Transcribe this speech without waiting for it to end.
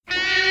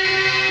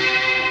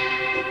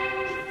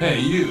Hey,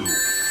 you.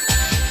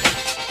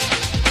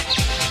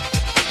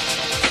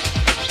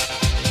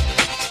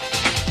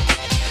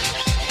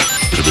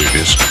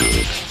 This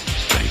could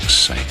make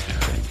Sega.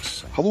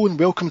 Hello and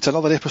welcome to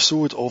another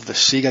episode of the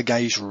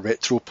SegaGuys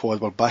RetroPod.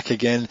 We're back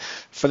again,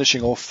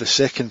 finishing off the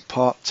second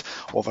part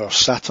of our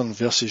Saturn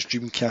versus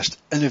Dreamcast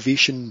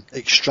innovation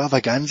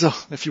extravaganza,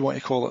 if you want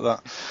to call it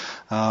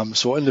that.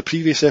 So in the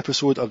previous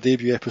episode, our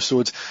debut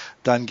episode,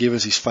 Dan gave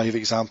us his 5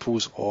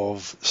 examples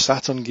of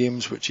Saturn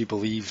games which he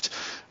believed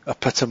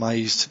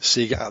epitomised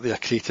Sega at their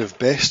creative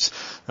best,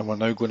 and we're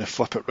now going to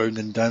flip it round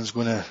and Dan's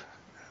going to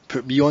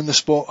put me on the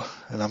spot,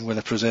 and I'm going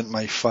to present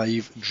my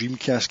 5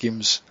 Dreamcast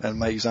games and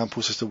my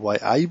examples as to why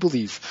I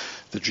believe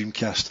the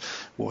Dreamcast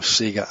was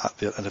Sega at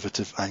their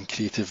innovative and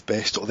creative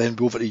best. It'll then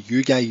be over to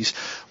you guys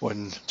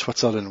on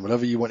Twitter and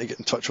wherever you want to get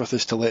in touch with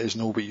us to let us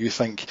know what you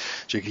think.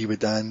 Do you agree with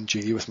Dan? Do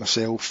you agree with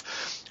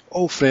myself?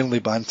 All friendly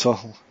banter,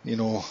 you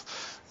know.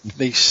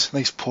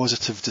 Nice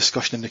positive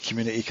discussion in the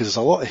community, because there's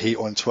a lot of hate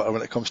on Twitter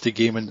when it comes to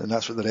gaming, and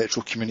that's what the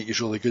retro community is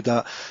really good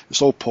at.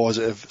 It's all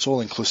positive, it's all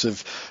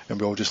inclusive, and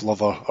we all just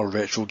love our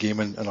retro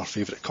gaming and our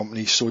favourite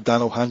companies. So Dan,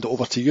 I'll hand it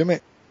over to you,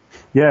 mate.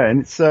 Yeah,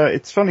 and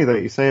it's funny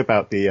that you say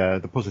about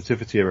the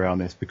positivity around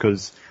this,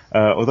 because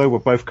although we're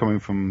both coming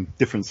from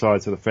different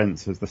sides of the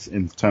fence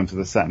in terms of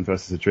the Saturn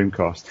versus the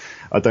Dreamcast,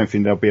 I don't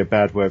think there'll be a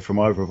bad word from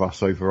either of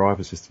us over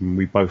either system.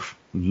 We both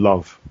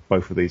love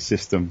both of these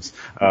systems.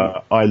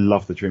 I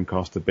love the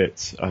Dreamcast a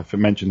bit. I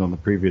mentioned on the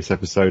previous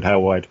episode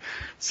how I'd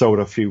sold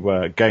a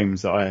few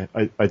games that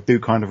I do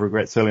kind of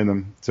regret selling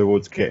them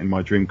towards getting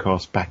my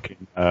Dreamcast back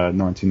in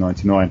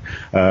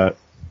 1999.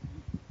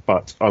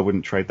 But I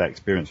wouldn't trade that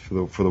experience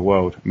for the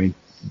world. I mean,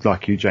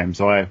 like you,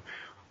 James, I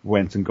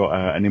went and got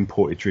an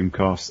imported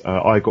Dreamcast.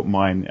 I got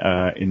mine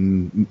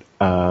in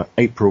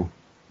April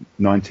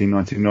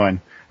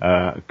 1999,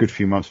 a good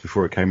few months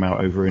before it came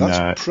out over in...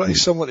 That's pretty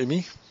similar to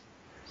me.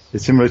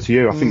 It's similar to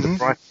you. I think the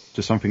price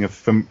to something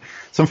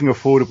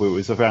affordable, it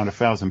was around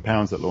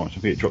 £1,000 at launch.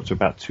 I think it dropped to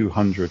about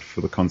 200 for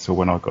the console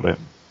when I got it.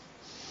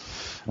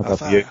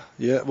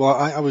 Yeah, well,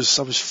 I was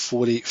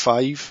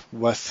 485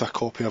 with a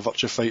copy of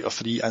Virtua Fighter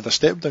 3 and a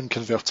step-down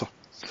converter.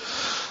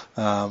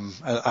 And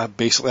I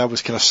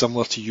was kind of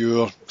similar to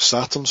your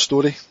Saturn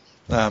story.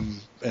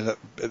 And at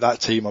that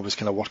time I was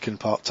kind of working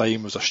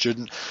part-time as a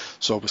student,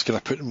 so I was kind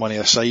of putting money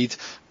aside,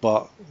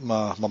 but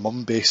my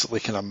mum basically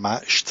kind of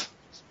matched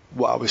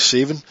what I was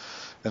saving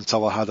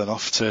until I had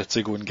enough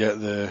to go and get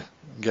the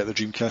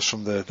Dreamcast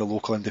from the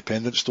local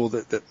independent store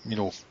that you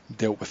know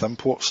dealt with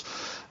imports.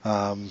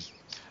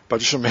 But I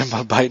just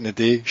remember back in the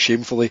day,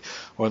 shamefully,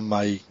 on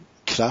my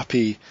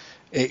crappy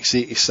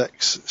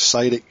x86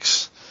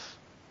 Cyrix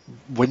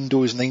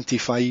Windows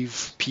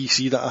 95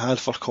 PC that I had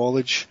for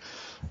college,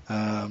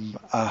 I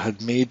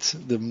had made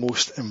the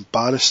most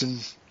embarrassing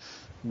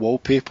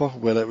wallpaper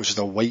where it was just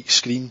a white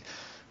screen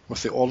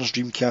with the orange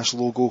Dreamcast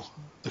logo,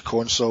 the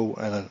console,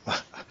 and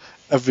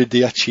every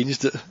day I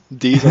changed it,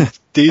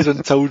 days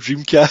until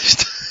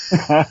Dreamcast.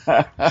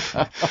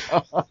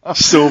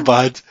 So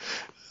bad.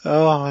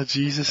 Oh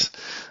Jesus!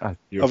 I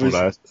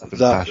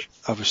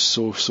was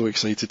so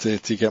excited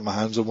to get my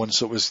hands on one.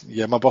 So it was,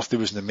 my birthday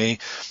was in May,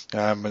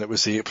 and it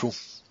was April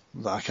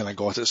that I kind of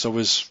got it. So it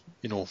was,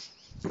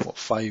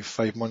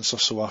 5 months or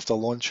so after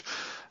launch.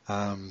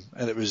 And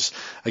it was,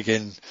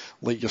 again,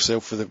 like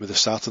yourself with the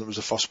Saturn, it was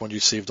the first one you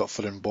saved up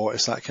for and bought.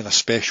 It's that kind of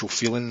special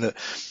feeling that,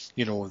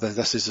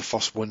 this is the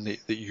first one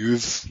that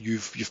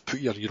you've put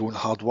your own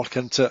hard work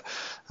into it.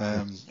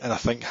 And I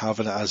think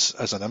having it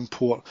as an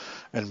import,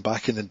 and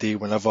back in the day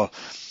whenever,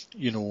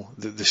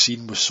 the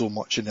scene was so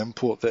much an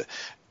import that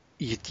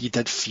you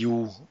did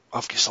feel,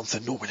 I've got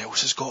something no one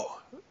else has got.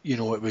 It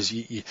was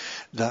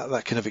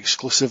that kind of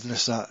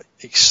exclusiveness, that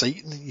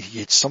exciting.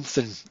 You had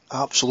something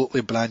absolutely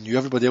brand new.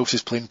 Everybody else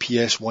is playing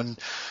PS1,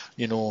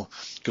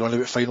 going on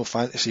about Final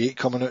Fantasy VIII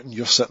coming out, and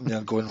you're sitting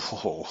there going,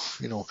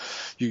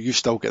 you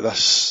still get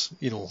this,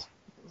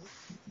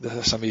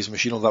 this amazing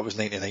machine. That was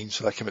 99,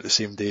 so that came out the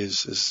same day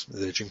as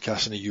the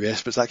Dreamcast in the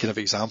US. But it's that kind of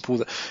example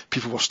that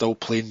people were still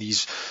playing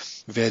these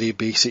very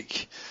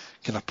basic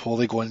kind of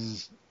polygon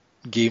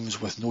games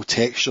with no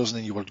textures, and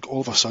then you were all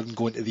of a sudden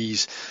going to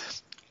these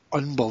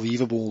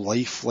unbelievable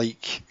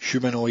lifelike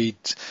humanoid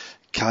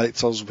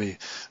characters with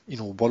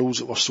worlds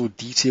that were so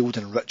detailed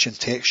and rich in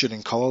texture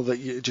and colour that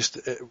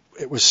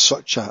it was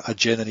such a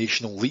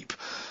generational leap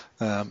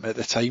at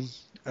the time.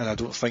 And I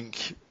don't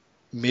think,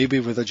 maybe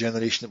with the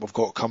generation that we've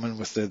got coming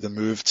with the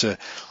move to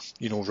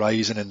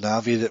Ryzen and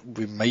Navi, that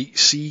we might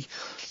see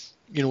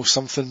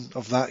something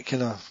of that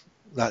kind of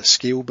that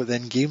scale. But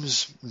then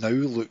games now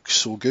look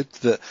so good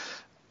that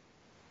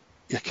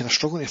you're kind of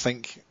struggling to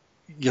think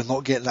you're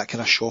not getting that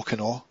kind of shock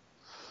and awe.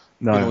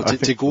 No,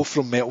 to go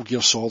from Metal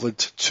Gear Solid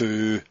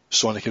to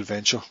Sonic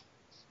Adventure,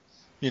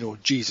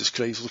 Jesus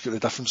Christ, look at the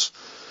difference.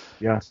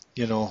 Yeah.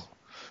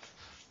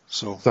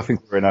 So I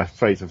think we're in a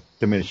phase of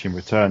diminishing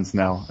returns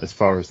now as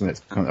far as the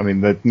next.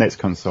 The next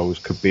consoles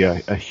could be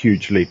a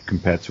huge leap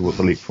compared to what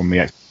the leap from the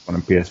Xbox PS1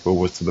 and PS4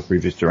 was to the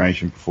previous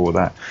generation before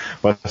that.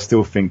 But I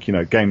still think,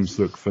 games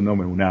look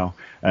phenomenal now,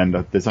 and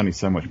there's only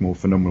so much more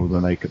phenomenal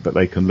than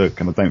they can look,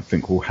 and I don't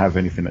think we'll have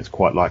anything that's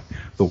quite like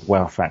the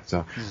wow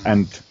factor.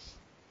 And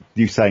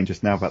you saying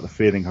just now about the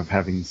feeling of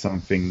having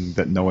something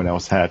that no one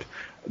else had,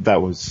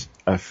 that was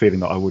a feeling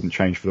that I wouldn't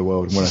change for the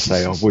world. And when I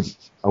say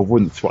I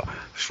wouldn't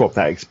swap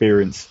that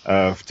experience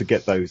to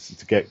get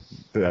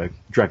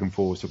Dragon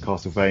Force or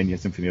Castlevania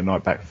Symphony of the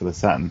Night back for the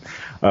Saturn.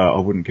 I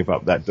wouldn't give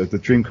up that. The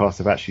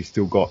Dreamcast I've actually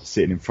still got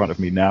sitting in front of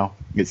me now.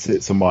 It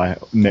sits on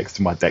next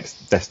to my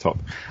desktop.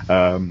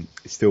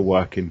 It's still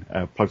working,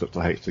 plugged up to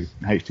the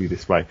HD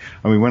display.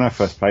 I mean, when I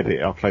first played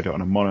it, I played it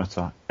on a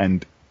monitor,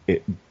 and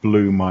it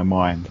blew my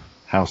mind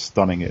how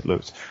stunning it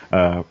looked.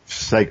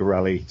 Sega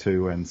Rally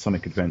 2 and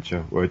Sonic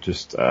Adventure were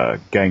just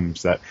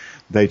games that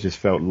they just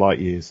felt light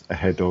years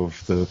ahead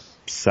of the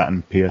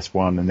Saturn,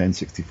 PS1 and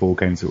N64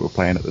 games that we were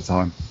playing at the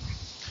time.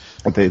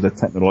 The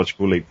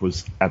technological leap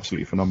was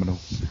absolutely phenomenal.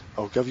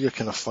 I'll give you a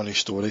kind of funny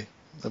story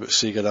about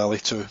Sega Rally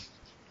 2,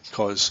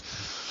 because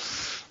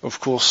of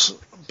course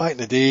back in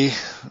the day,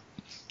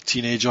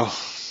 teenager,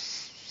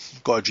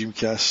 got a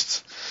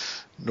Dreamcast,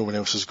 no one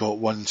else has got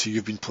one, so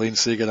you've been playing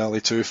Sega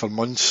Rally 2 for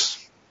months.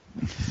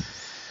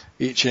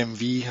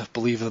 HMV, I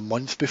believe the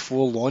month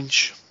before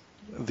launch,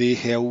 they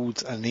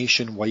held a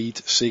nationwide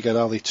Sega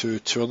Rally 2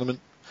 tournament,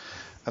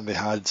 and they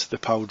had the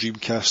PAL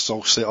Dreamcasts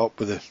all set up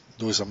with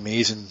those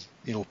amazing,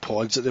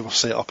 pods that they were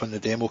set up in the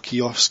demo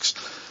kiosks.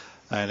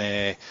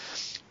 And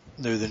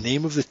now the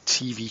name of the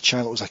TV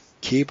channel was a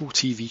cable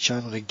TV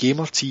channel, the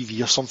Gamer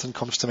TV or something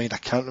comes to mind, I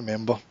can't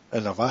remember.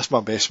 And I've asked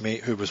my best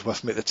mate who was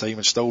with me at the time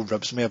and still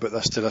ribs me about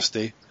this to this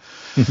day.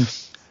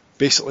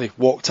 Basically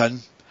walked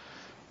in,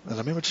 and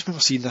I just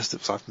remember seeing this,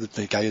 it was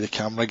the guy, the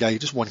camera guy,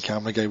 just one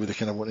camera guy with the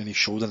kind of one on his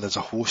shoulder, and there's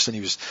a host, and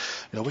he was,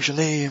 what's your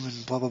name,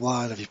 and blah blah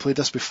blah, and have you played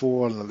this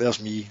before? And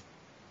there's me,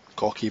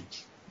 cocky,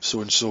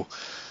 so and so.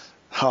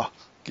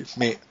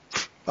 Mate,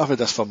 I've had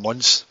this for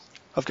months.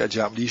 I've got a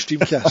Japanese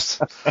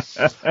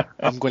Dreamcast.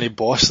 I'm going to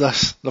boss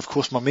this. And of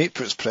course my mate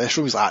puts pressure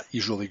on me, he's like,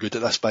 he's really good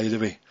at this, by the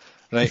way.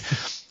 Right?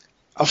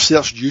 I've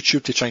searched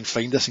YouTube to try and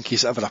find this in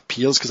case it ever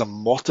appears, because I'm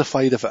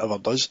mortified if it ever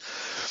does.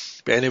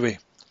 But anyway,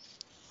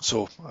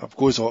 so I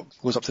goes up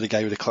to the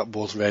guy with the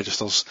clipboard,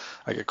 registers.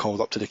 I get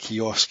called up to the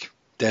kiosk,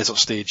 desert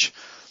stage,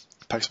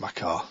 picks my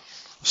car,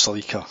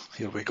 Celica,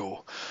 here we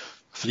go.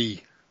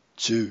 3,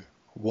 2,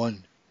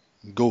 1,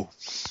 go.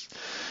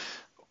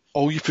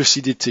 All you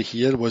proceeded to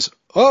hear was,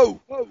 oh,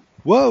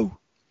 whoa,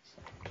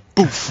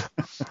 boof,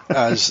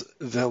 as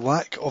the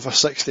lack of a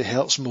 60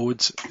 Hz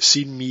mode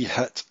seen me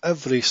hit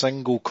every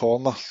single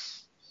corner.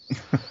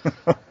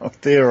 Oh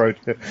dear.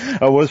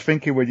 I was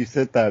thinking when you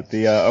said that,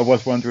 I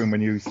was wondering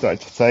when you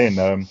started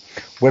saying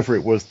whether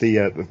it was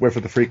whether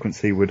the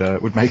frequency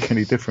would make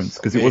any difference,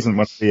 because it wasn't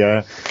one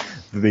of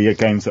the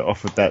games that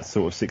offered that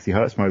sort of 60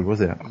 Hz mode,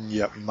 was it?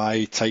 Yep,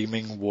 my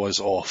timing was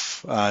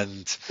off,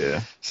 and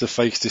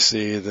suffice to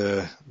say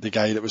the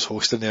guy that was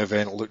hosting the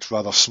event looked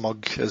rather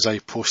smug as I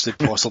posted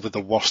possibly the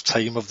worst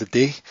time of the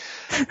day.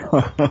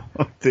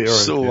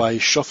 So I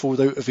shuffled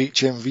out of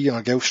HMV on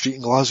a Guild Street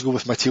in Glasgow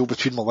with my tail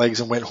between my legs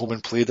and went home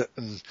and played it,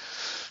 and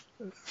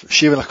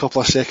shaving a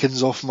couple of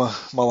seconds off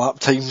my lap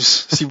times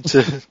seemed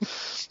to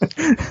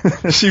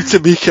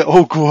make it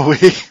all go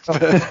away. But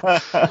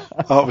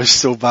that was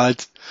so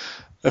bad.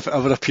 If it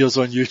ever appears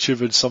on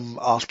YouTube in some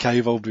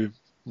archive, I'll be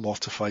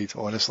mortified,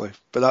 honestly.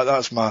 But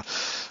that's my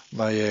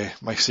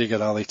Sega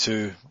Rally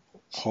 2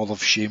 Hall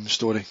of Shame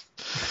story.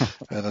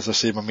 And as I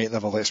say, my mate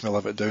never lets me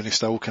live it down. He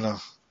still kind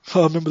of,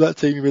 I remember that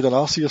time you made an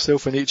arse of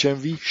yourself in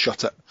HMV?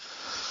 Shut it.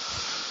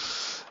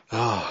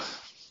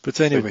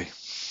 But anyway,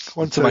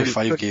 on to my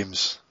 5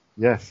 games.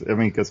 Yes, I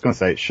mean, I was going to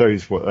say, it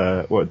shows what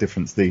a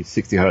difference the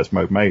 60 Hz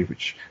mode made,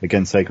 which,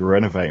 again, Sega were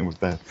innovating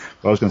with that.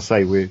 But I was going to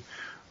say,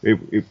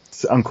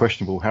 it's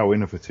unquestionable how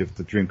innovative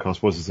the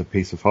Dreamcast was as a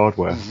piece of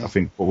hardware. I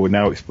think what we'll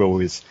now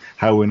explore is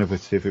how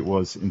innovative it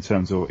was in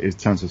terms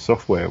of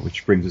software,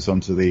 which brings us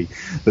on to the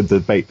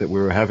debate that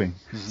we were having.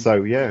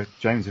 So, yeah,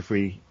 James, if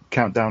we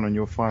count down on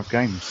your 5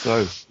 games,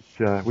 so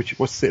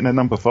what's sitting at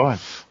number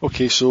 5?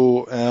 Okay,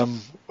 so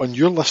on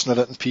your listener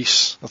written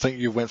piece, I think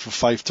you went from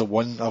 5 to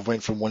 1. I've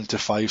went from 1 to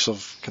 5, so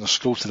I've kind of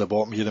scrolled to the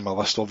bottom here in my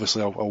list.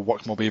 Obviously, I'll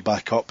work my way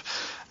back up.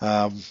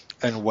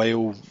 And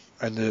while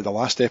in the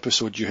last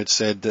episode you had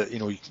said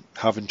that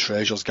having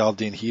Treasures,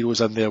 Guardian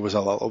Heroes in there was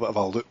a little bit of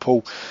a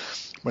loophole,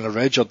 when I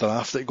read your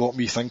draft, it got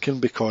me thinking,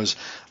 because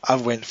I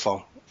went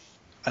for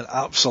an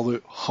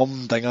absolute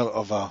humdinger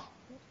of a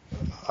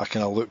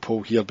kind of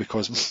loophole here,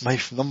 because my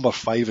number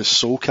 5 is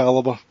Soul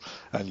Calibur,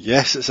 and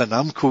yes, it's a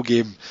Namco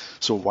game,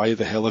 so why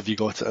the hell have you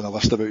got it in a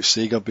list about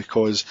Sega?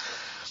 Because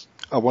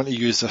I want to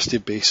use this to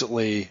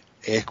basically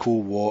echo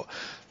what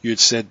you had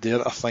said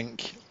there. I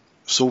think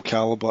Soul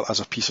Calibur as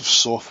a piece of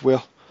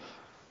software,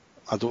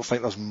 I don't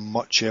think there's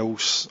much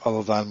else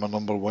other than my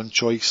number 1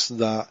 choice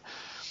that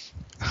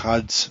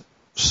had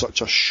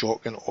such a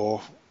shock and awe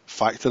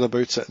factor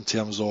about it, in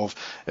terms of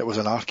it was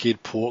an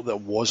arcade port that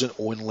wasn't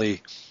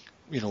only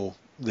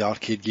the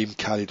arcade game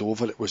carried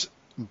over, it was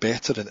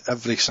better in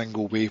every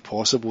single way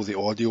possible. The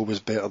audio was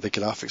better, the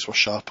graphics were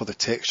sharper, the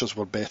textures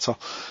were better.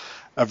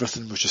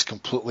 Everything was just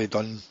completely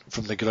done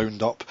from the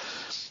ground up.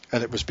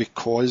 And it was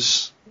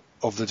because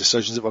of the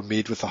decisions that were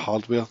made with the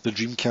hardware. The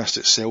Dreamcast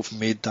itself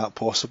made that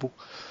possible.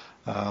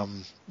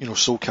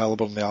 Soul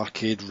Calibur in the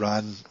arcade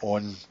ran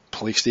on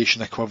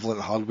PlayStation equivalent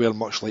hardware,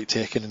 much like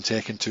Tekken and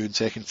Tekken 2 and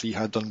Tekken 3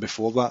 had done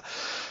before that.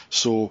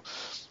 So,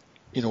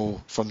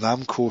 for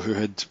Namco, who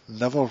had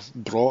never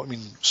brought,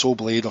 Soul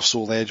Blade or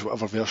Soul Edge,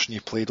 whatever version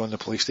you played on the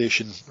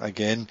PlayStation,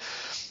 again,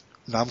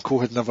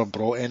 Namco had never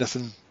brought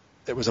anything.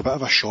 It was a bit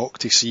of a shock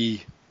to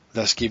see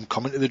this game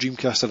coming to the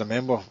Dreamcast. I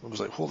remember, it was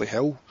like, holy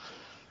hell,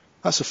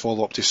 that's a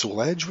follow-up to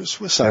Soul Edge.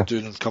 What's that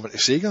doing and coming to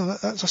Sega?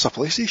 That's a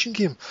PlayStation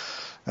game.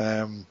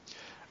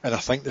 And I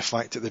think the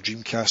fact that the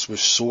Dreamcast was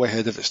so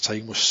ahead of its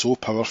time, was so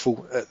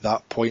powerful at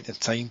that point in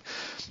time,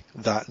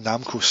 that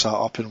Namco sat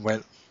up and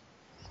went,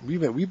 we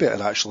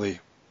better actually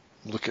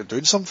look at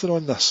doing something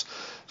on this.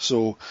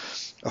 So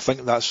I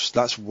think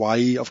that's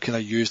why I've kind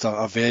of used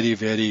a very,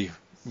 very,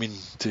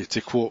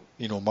 to quote,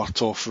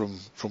 Murtaugh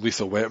from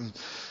Lethal Weapon,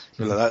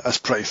 that's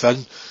pretty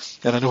thin.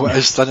 And I know it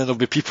is thin, and there'll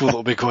be people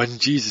that'll be going,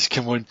 Jesus,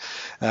 come on.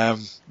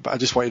 But I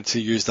just wanted to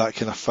use that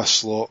kind of fifth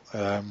slot,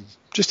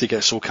 just to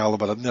get Soul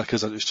Calibur in there,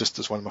 because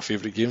it's one of my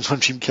favourite games on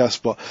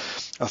Dreamcast. But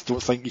I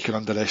don't think you can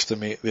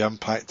underestimate the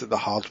impact that the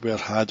hardware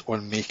had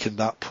on making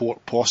that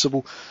port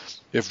possible.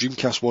 If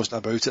Dreamcast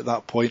wasn't about at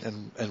that point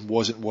and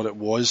wasn't what it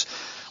was,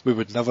 we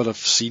would never have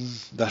seen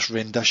this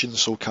rendition.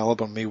 Soul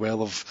Calibur may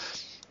well have,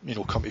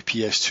 come to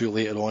PS2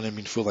 later on and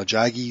been full of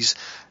jaggies.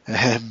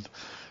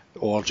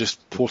 Or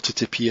just ported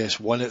to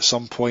PS1 at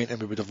some point, and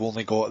we would have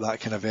only got that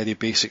kind of very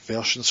basic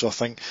version. So I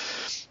think,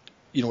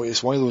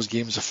 it's one of those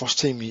games, the first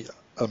time I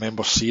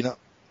remember seeing it,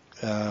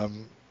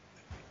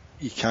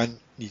 you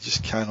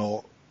just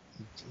cannot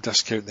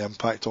discount the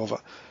impact of it.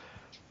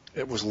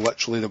 It was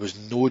literally, there was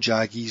no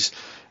jaggies,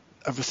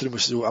 everything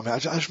was so, I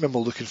just remember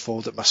looking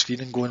forward at my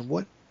screen and going,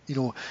 what?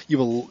 I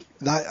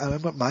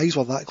remember my eyes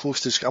were that close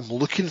to the screen. I'm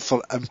looking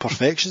for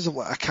imperfections. I'm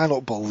like, I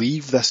cannot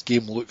believe this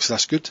game looks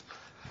this good.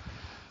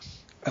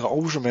 And I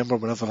always remember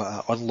whenever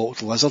I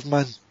unlocked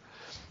Lizardman,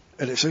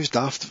 and it sounds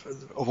daft,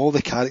 of all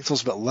the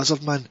characters, but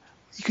Lizardman,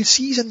 you could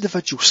see his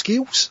individual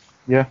scales.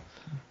 Yeah.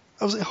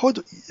 I was like,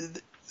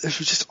 it was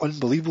just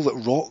unbelievable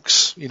that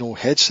Rock's,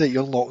 headset,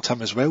 you unlocked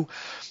him as well.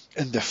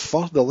 And the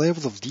fur, the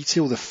level of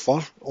detail, the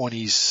fur on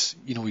his,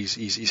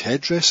 his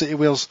headdress that he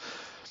wears,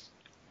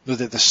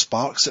 the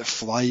sparks that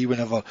fly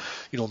whenever,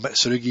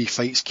 Mitsurugi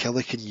fights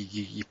Killick and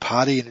you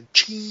parry and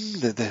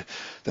ching, the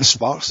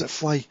sparks that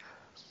fly.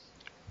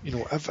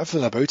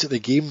 Everything about it, the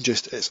game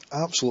it's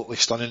absolutely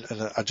stunning,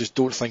 and I just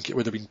don't think it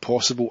would have been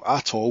possible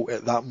at all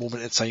at that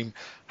moment in time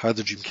had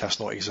the Dreamcast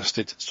not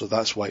existed. So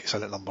that's why it's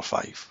in at number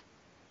 5.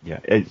 Yeah,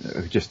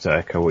 just to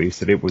echo what you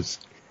said, I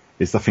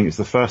think it's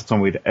the first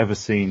time we'd ever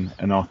seen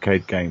an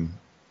arcade game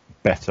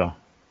better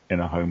in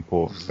a home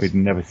port. We'd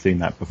never seen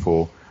that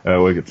before,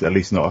 or at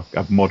least not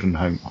a modern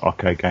home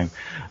arcade game.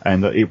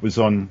 And it was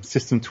on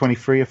System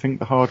 23, I think,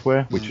 the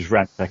hardware, which was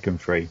ran Tekken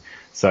 3.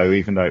 So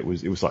even though it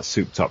was like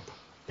souped up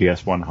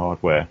PS1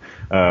 hardware,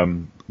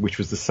 which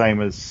was the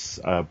same as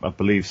I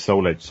believe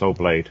Soul Edge, Soul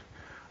Blade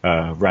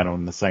ran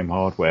on the same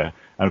hardware.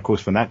 And of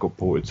course, when that got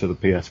ported to the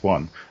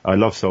PS1, I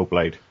love Soul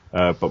Blade,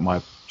 but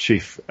my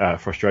chief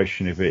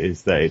frustration of it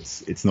is that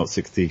it's not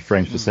 60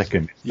 frames per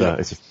second.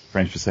 It's a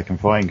frames per second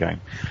fighting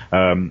game,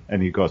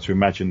 and you've got to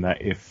imagine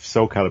that if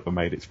Soul Calibur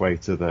made its way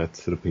to the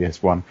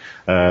PS1,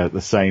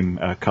 the same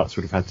cuts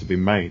would have had to be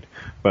made.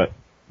 But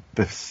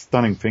the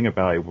stunning thing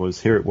about it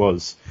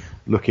was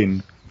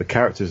looking. The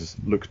characters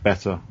looked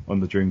better on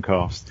the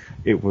Dreamcast.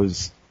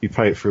 You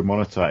play it through a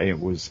monitor, and it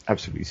was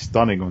absolutely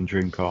stunning on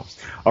Dreamcast.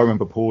 I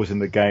remember pausing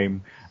the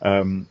game,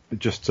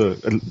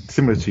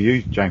 similar to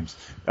you, James,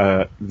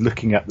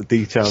 looking at the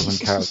details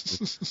on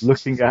characters,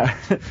 looking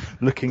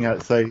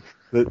at say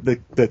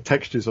the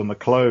textures on the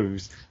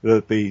clothes,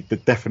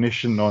 the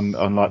definition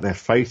on like their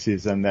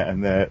faces and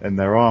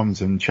their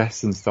arms and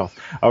chests and stuff.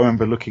 I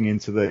remember looking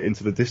into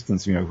the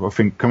distance. I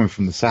think coming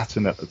from the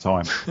Saturn at the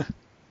time.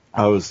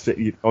 I was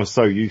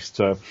so used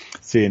to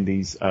seeing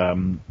these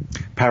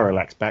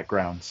parallax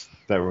backgrounds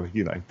that were,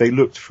 they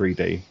looked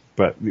 3D,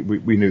 but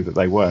we knew that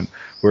they weren't.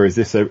 Whereas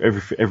this,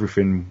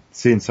 everything,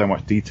 seeing so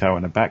much detail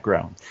in the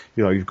background,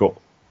 you've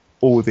got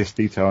all this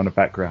detail in the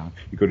background.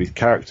 You've got these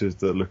characters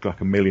that look like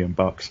 $1 million,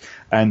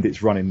 and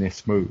it's running this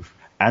smooth,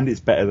 and it's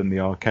better than the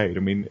arcade.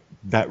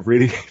 That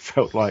really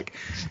felt like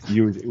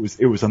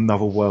it was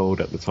another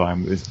world at the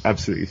time. It was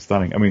absolutely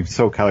stunning.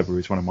 Soul Calibur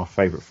is one of my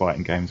favourite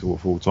fighting games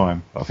of all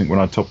time. I think when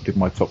I did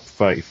my top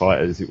 30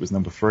 fighters, it was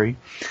number 3.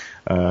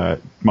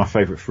 My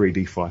favourite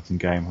 3D fighting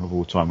game of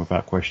all time,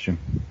 without question.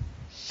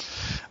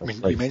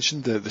 You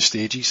mentioned the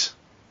stages.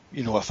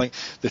 I think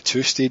the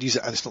 2 stages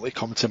that instantly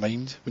come to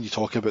mind when you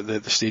talk about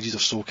the stages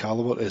of Soul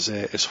Calibur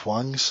is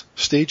Huang's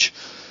stage.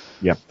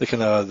 Yeah. The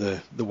kind of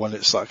the one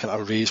that's that kind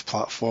of raised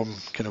platform,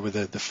 kind of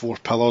with the 4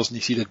 pillars, and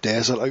you see the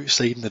desert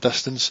outside in the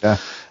distance. Yeah.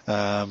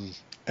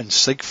 And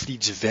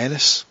Siegfried's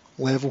Venice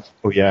level.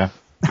 Oh yeah.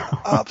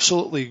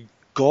 Absolutely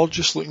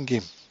gorgeous looking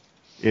game.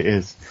 It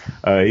is.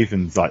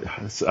 Even like,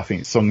 I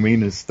think Song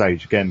Mina's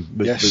stage again,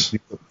 with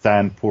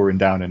sand pouring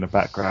down in the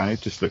background,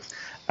 it just looks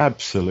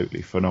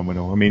absolutely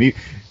phenomenal. I mean,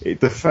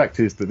 the fact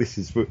is that this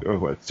is a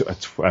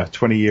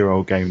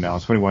 20-year-old game now, a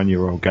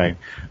 21-year-old game,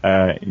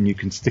 and you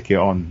can stick it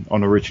on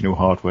original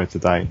hardware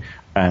today,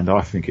 and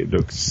I think it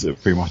looks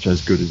pretty much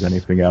as good as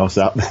anything else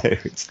out there.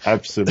 It's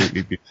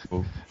absolutely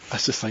beautiful.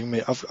 That's the thing,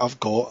 mate. I've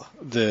got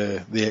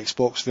the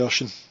Xbox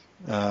version,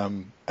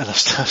 and I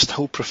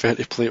still prefer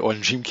to play it on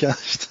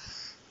Dreamcast.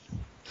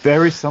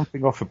 There is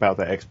something off about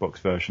the Xbox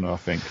version, I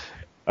think.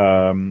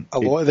 A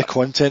lot of the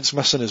content's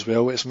missing as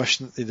well. It's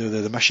missing,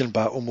 the mission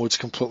battle mode's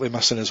completely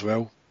missing as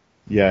well.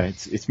 Yeah,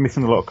 it's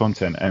missing a lot of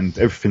content, and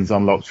everything's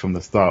unlocked from the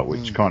start,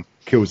 which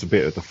kills a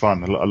bit of the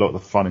fun. A lot of the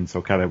fun in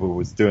Soul Calibur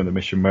was doing the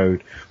mission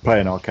mode,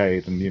 playing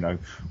arcade, and I've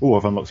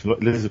unlocked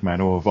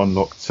Lizardman, or I've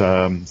unlocked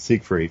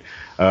Siegfried.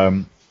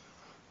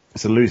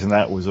 So losing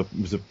that was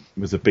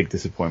a big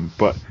disappointment.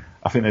 But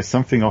I think there's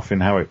something off in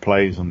how it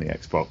plays on the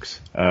Xbox.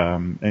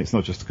 And it's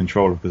not just the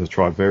controller, because I've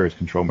tried various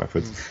control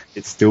methods.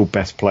 It's still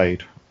best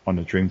played on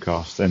the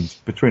Dreamcast. And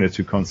between the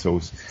two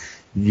consoles,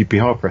 you'd be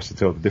hard pressed to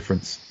tell the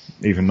difference,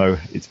 even though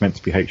it's meant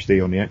to be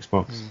HD on the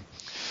Xbox.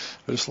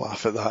 I just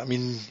laugh at that. I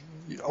mean,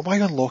 why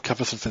unlock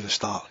everything from the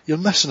start? You're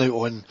missing out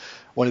on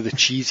one of the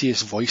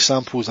cheesiest voice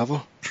samples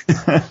ever.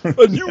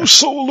 A new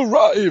soul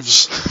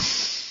arrives!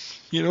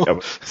 Yeah,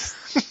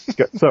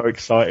 get so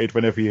excited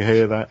whenever you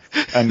hear that.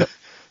 And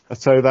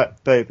so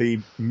that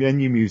the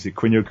menu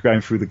music when you're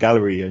going through the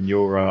gallery and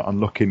you're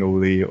unlocking all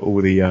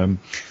the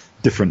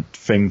different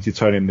things, you're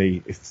turning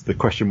the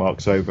question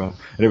marks over,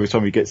 and every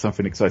time you get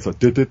something exciting,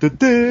 it's like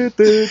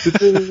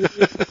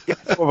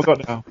yes, what have I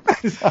got now?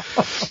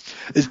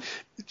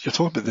 You're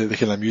talking about the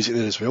kind of music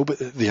there as well, but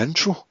the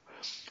intro,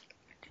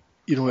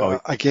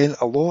 again,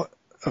 a lot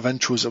of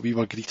intros that we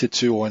were greeted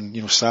to on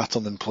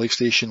Saturn and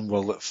PlayStation were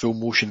like full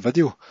motion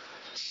video,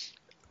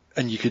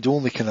 and you could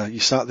only you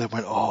sat there and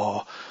went,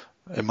 oh,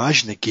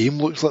 imagine the game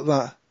looks like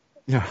that.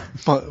 Yeah.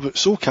 But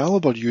Soul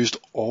Calibur used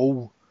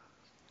all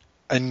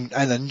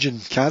in-engine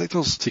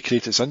characters to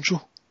create its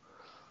intro.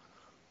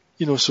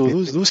 So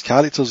those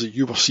characters that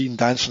you were seeing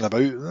dancing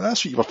about,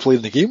 that's what you were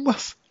playing the game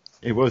with.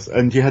 It was,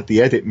 and you had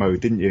the edit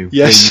mode, didn't you?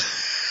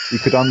 Yes. You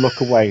could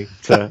unlock a way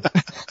to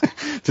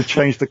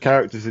change the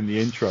characters in the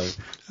intro.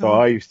 So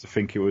I used to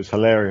think it was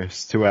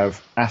hilarious to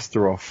have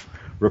Astaroth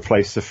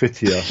replace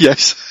Sophitia.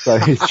 Yes. So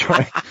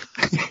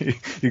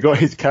you got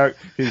his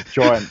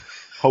giant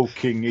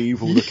hulking,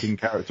 evil-looking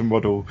character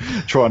model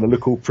trying to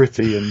look all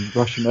pretty and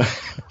rushing her.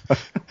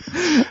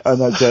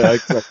 And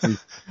exactly.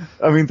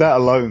 I mean, that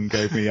alone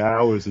gave me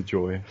hours of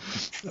joy.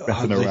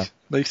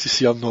 Nice to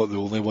see I'm not the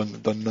only one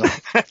that done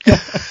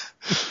that.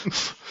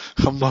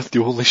 I'm not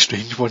the only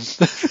strange one.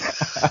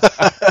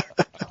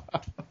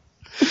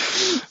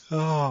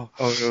 Oh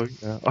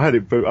yeah. I had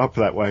it boot up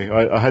that way.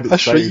 I had it.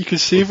 That's right. You can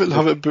save it and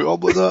have it boot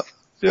up like that.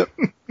 Yep.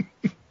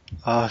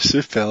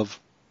 Superb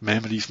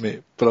memories,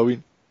 mate.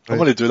 Brilliant. I'm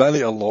going to do that. I need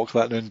to unlock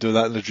that now and do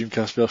that in the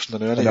Dreamcast version.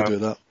 I need to do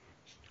that.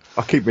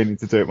 I keep meaning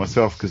to do it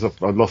myself because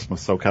I lost my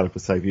Soul Calibur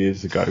save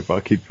years ago, but I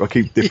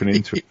keep dipping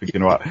into it,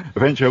 thinking, right,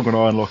 eventually I'm going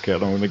to unlock it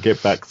and I'm going to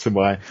get back to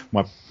my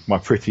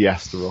pretty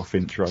Astaroth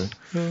intro.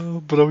 Oh,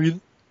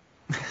 brilliant.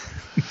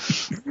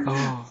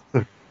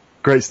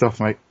 Great stuff,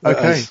 mate.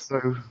 Okay,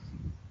 so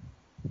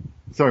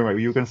sorry, mate, were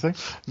you going to say?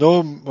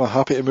 No, I'm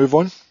happy to move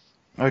on.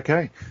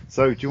 Okay,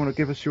 so do you want to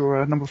give us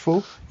your number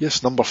 4?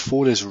 Yes, number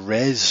 4 is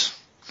Rez.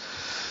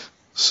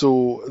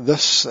 So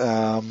this,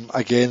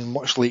 again,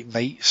 much like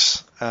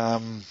Knights,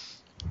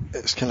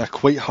 it's kind of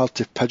quite hard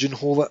to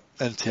pigeonhole it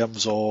in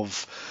terms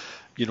of,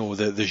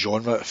 the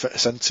genre it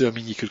fits into. I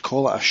mean, you could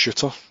call it a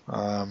shooter,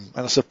 and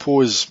I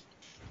suppose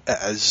it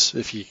is,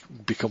 if you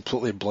be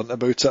completely blunt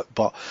about it,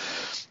 but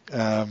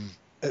I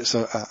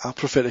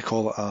prefer to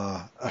call it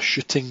a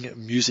shooting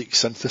music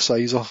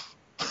synthesizer,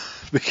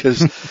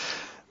 because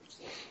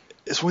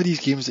it's one of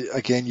these games that,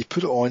 again, you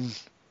put it on,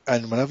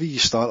 and whenever you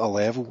start a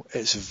level,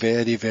 it's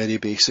very, very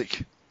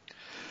basic.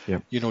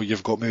 Yep.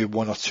 You've got maybe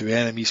 1 or 2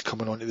 enemies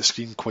coming onto the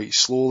screen quite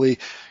slowly.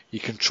 You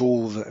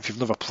control, if you've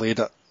never played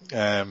it,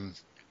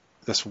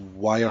 this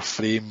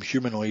wireframe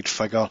humanoid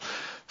figure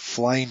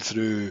flying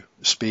through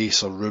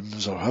space or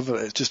rooms or however.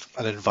 It's just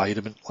an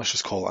environment. Let's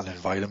just call it an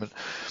environment.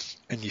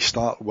 And you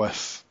start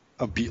with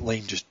a beat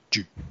line, just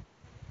do,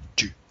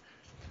 do,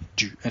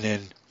 do, and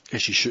then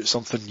as you shoot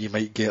something, you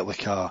might get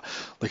like a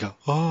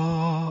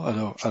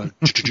and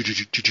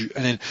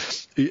then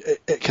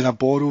it kind of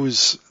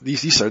borrows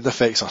these sound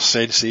effects are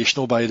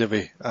sensational, by the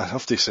way. I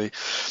have to say,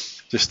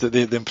 just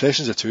the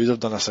impressions of Twos have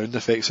done a sound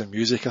effects and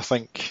music. I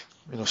think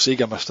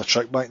Sega missed a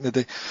trick back in the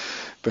day,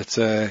 but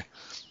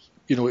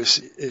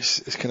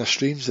it's kind of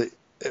strange that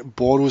it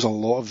borrows a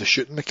lot of the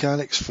shooting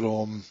mechanics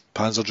from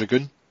Panzer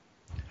Dragoon.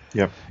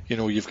 Yep.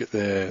 You've got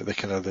the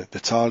kind of the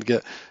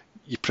target.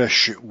 You press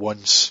shoot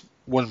once,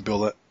 one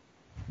bullet.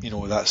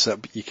 That's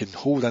it, but you can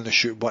hold in the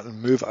shoot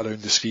button, move it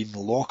around the screen,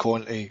 lock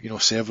onto,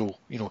 several,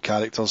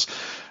 characters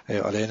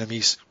or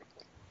enemies,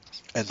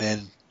 and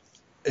then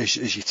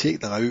as you take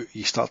them out,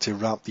 you start to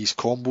ramp these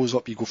combos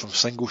up. You go from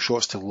single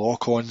shots to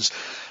lock-ons,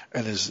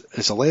 and as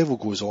the level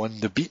goes on,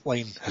 the beat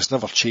line has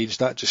never changed.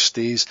 That just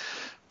stays.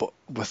 But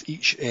with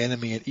each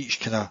enemy and each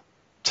kind of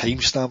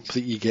timestamp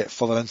that you get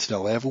further into the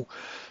level,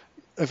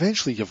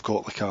 eventually you've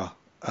got like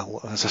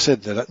as I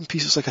said, the written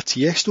piece, it's like a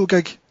Tiesto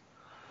gig.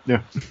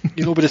 Yeah.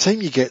 By the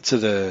time you get to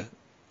the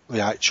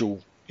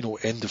actual,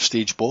 end of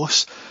stage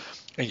boss,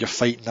 and you're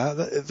fighting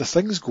the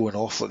thing's going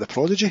off like the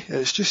Prodigy.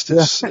 It's just,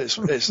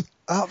 it's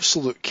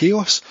absolute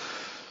chaos.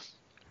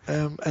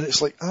 And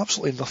it's like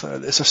absolutely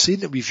nothing. It's a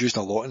scene that we've used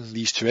a lot in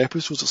these 2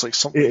 episodes. It's like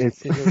something,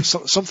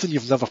 something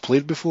you've never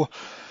played before.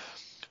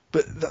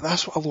 But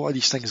that's what a lot of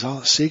these things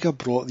are. Sega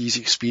brought these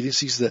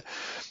experiences that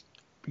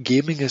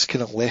gaming is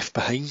kind of left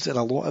behind, and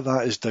a lot of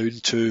that is down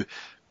to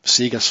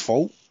Sega's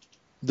fault.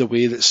 The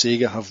way that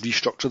Sega have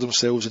restructured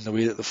themselves and the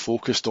way that they've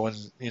focused on,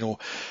 they've now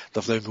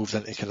moved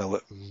into kind of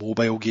like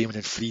mobile gaming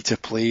and free to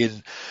play,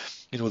 and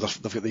they've got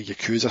the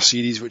Yakuza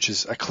series, which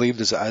is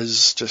acclaimed as it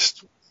is,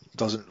 just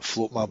doesn't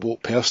float my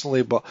boat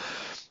personally. But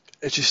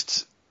it's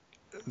just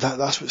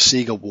that's what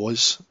Sega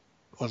was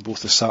on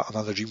both the Saturn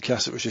and the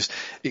Dreamcast. It was just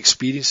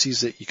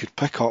experiences that you could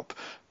pick up,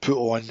 put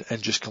on,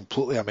 and just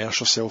completely immerse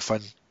yourself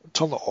in,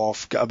 turn it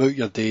off, get about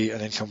your day,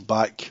 and then come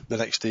back the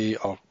next day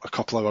or a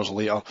couple of hours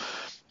later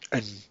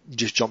and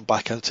just jump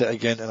back into it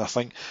again. And I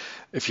think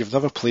if you've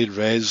never played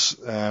Rez,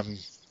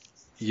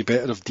 you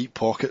better have deep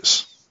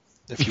pockets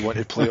if you want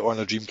to play it on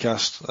a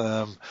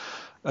Dreamcast.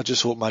 I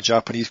just hope my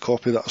Japanese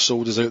copy that I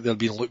sold is out there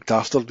being looked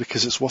after,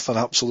 because it's worth an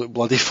absolute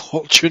bloody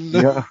fortune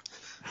now. Yeah.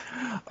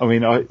 I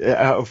mean, out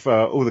of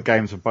all the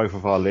games on both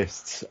of our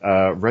lists,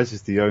 Rez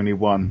is the only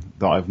one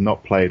that I've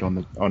not played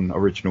on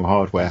original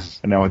hardware.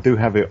 And now I do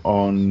have it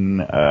on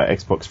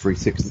Xbox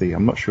 360.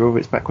 I'm not sure if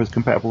it's backwards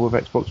compatible with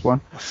Xbox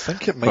One. I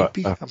think it might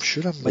be. I'm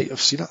sure I might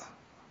have seen it.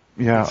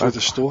 Yeah, through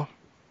the store.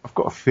 I've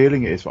got a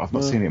feeling it is, but I've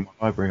not seen it in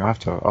my library.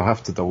 I'll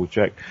have to double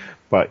check.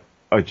 But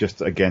I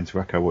just, again, to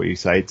echo what you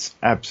say, it's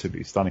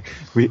absolutely stunning.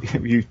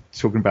 You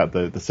talking about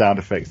the sound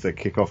effects that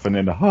kick off and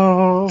then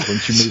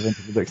once you move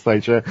into the next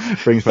stage,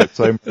 brings back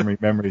so many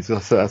memories.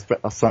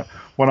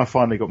 When I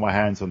finally got my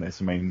hands on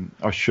this, I mean,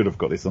 I should have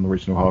got this on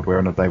original hardware,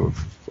 and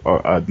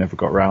I'd never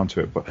got around to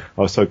it, but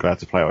I was so glad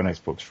to play it on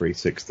Xbox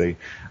 360.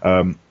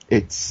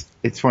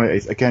 It's funny.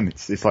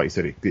 It's like you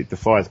said, it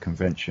defies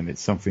convention.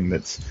 It's something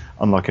that's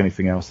unlike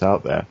anything else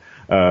out there.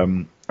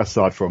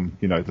 Aside from,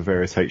 the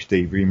various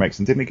HD remakes.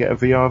 And didn't it get a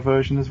VR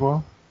version as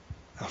well?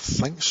 I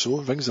think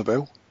so. It rings a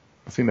bell.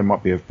 I think there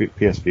might be a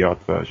PSVR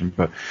version,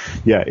 but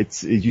yeah,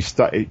 it's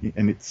exactly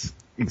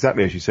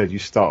as you said. You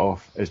start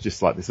off as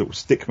just like this little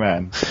stick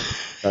man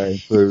going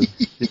through,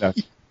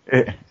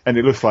 and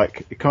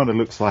it kind of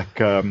looks like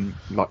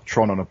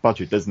Tron on a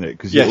budget, doesn't it?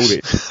 Because all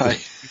it's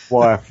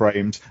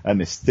wireframed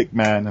and this stick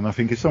man, and I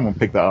think if someone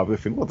picked that up, they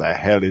think, what the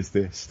hell is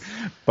this?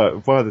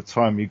 But by the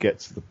time you get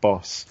to the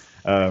boss,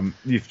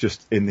 you've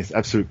just in this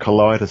absolute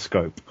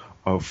kaleidoscope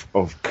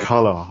of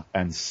colour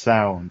and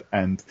sound,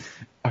 and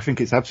I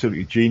think it's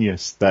absolutely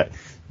genius that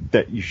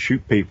you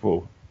shoot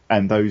people,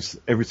 and those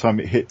every time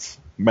it hits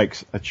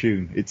makes a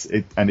tune.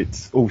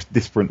 It's all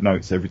different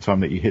notes every time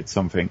that you hit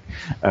something.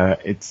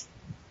 It's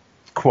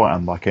quite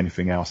unlike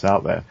anything else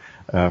out there.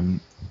 And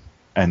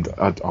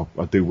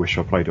I do wish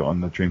I played it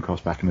on the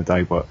Dreamcast back in the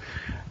day, but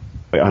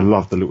I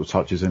love the little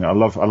touches in it. I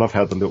love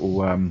how the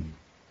little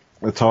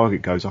the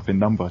target goes up in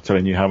number,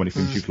 telling you how many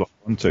things you've locked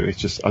onto. It's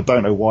just, I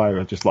don't know why.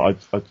 I just like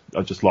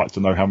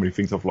to know how many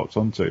things I've locked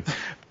onto.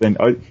 Then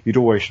you'd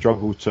always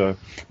struggle to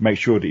make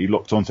sure that you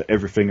locked onto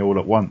everything all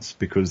at once,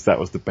 because that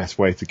was the best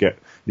way to get,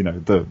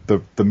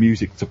 the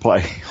music to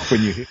play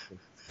when you hit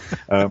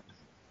them.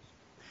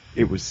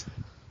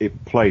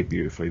 It played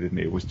beautifully, didn't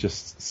it? It was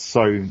just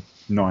so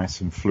nice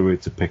and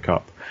fluid to pick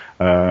up,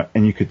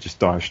 and you could just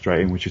dive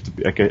straight in, which is,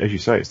 as you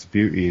say, it's the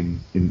beauty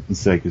in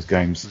Sega's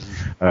games.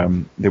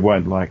 They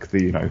weren't like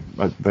they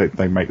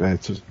make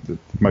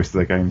most of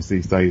their games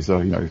these days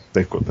are,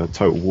 they've got the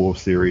Total War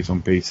series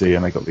on PC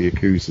and they got the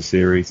Yakuza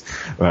series,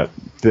 but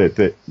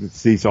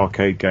it's these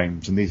arcade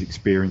games and these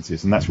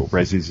experiences, and that's what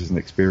Rez is an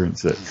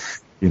experience that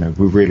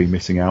we're really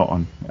missing out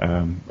on,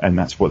 and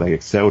that's what they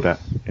excelled at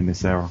in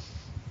this era.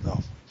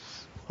 No.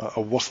 A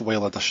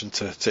worthwhile addition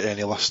to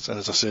any list, and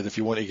as I said, if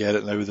you want to get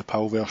it now, the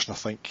PAL version, I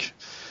think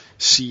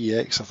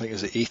CEX, I think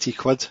is it 80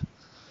 quid?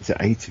 Is it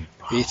 80?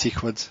 80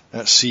 quid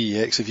at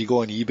CEX. If you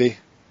go on eBay,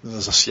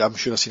 I'm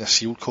sure I've seen a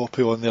sealed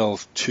copy on there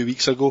 2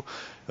 weeks ago.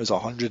 It was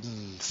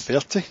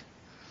 130.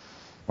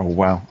 Oh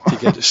wow! To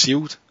get it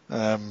sealed.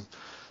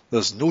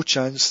 There's no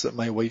chance that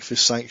my wife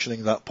is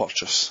sanctioning that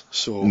purchase,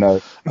 so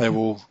no. I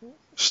will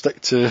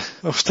stick to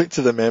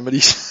the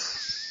memories.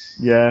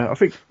 Yeah, I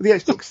think the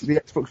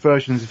Xbox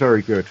version is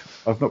very good.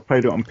 I've not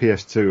played it on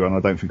PS2, and I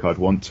don't think I'd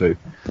want to,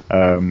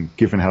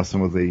 given how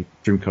some of the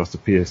Dreamcast to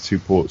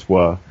PS2 ports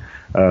were.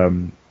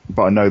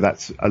 But I know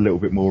that's a little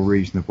bit more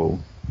reasonable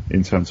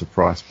in terms of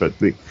price. But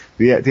the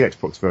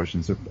Xbox version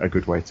is a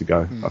good way to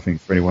go, I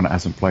think, for anyone that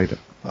hasn't played it.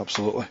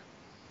 Absolutely.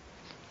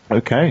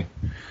 Okay.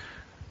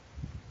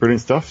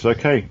 Brilliant stuff.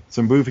 Okay,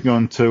 so moving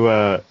on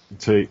to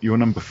your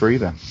number 3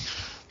 then.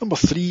 Number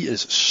 3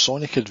 is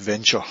Sonic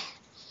Adventure.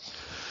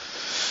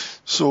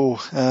 So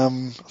I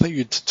think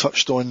you'd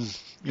touched on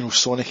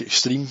Sonic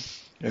Extreme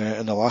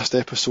in the last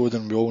episode,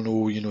 and we all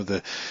know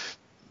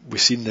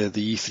we've seen the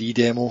E3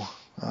 demo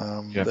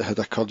that had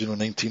occurred,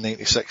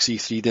 1996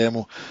 E3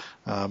 demo.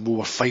 We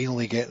were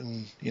finally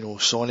getting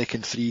Sonic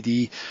in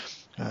 3D,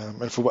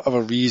 and for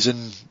whatever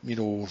reason,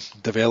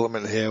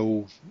 development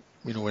hell,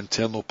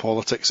 internal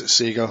politics at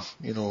Sega,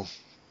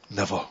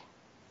 never,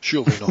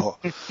 surely not.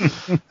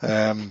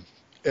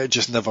 It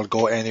just never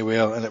got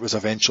anywhere, and it was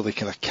eventually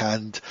kind of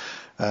canned.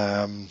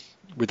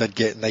 We did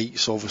get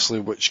Knights, obviously,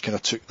 which kind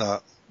of took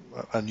that,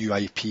 a new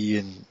IP,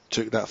 and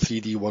took that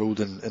 3D world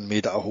and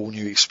made it a whole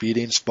new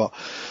experience, but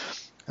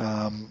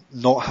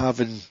not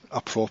having a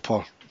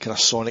proper kind of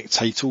Sonic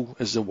title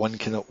is the one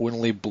kind of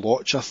only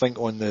blotch, I think,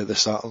 on the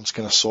Saturn's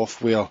kind of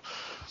software,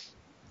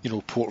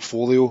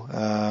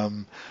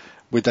 portfolio.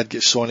 We did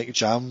get Sonic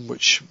Jam,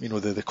 which,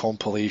 the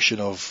compilation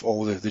of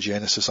all the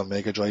Genesis and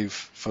Mega Drive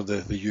for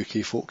the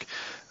UK folk.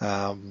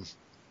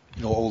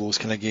 All those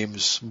kind of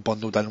games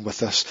bundled in with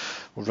this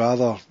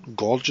rather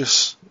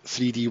gorgeous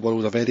 3D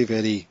world, a very,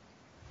 very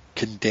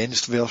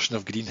condensed version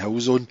of Green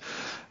Hill Zone,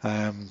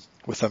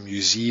 with a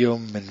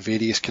museum and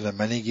various kind of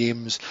mini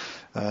games.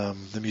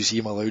 The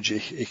museum allowed you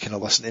to kind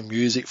of listen to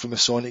music from the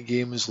Sonic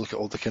games, look at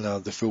all the kind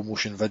of the full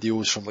motion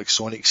videos from like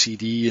Sonic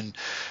CD, and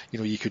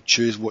you could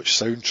choose which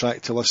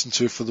soundtrack to listen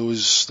to for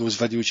those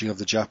videos. You have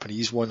the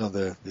Japanese one or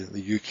the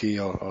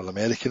UK or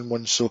American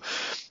one. So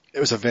it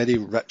was a very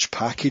rich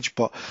package,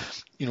 but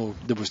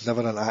there was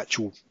never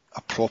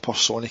a proper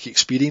Sonic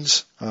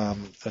experience.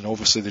 And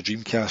obviously the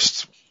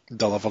Dreamcast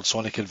delivered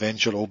Sonic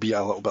Adventure, albeit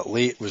a little bit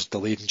late, was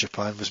delayed in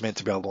Japan, was meant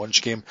to be a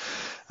launch game,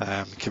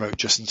 came out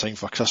just in time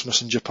for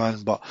Christmas in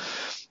Japan. But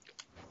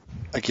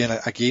again,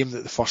 a game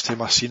that the first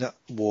time I seen it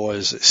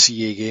was at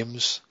CA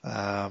Games,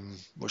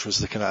 which was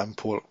the kind of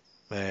import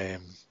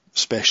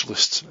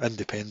specialist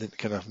independent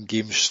kind of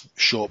games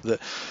shop that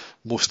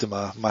most of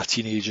my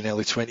teenage and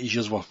early 20s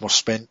years were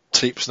spent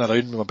traipsing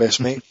around with my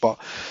best mate. But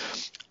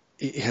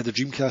he had a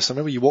Dreamcast. I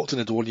remember you walked in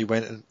the door and you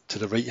went to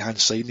the right hand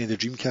side and he had the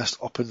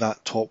Dreamcast up in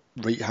that top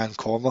right hand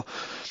corner.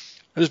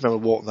 I just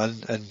remember walking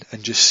in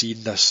and just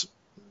seeing this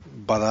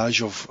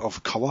barrage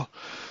of colour,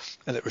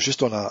 and it was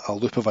just on a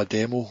loop of a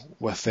demo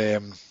with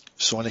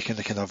Sonic in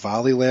the kind of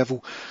valley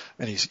level,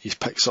 and he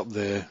picks up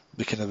the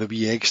kind of the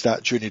wee egg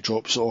statue and he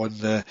drops it on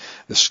the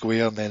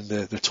square, and then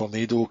the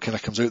tornado kind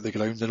of comes out the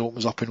ground and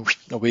opens up, and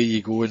away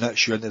you go, and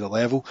that's you into the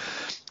level.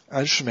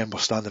 I just remember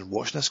standing and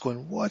watching this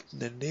going, what in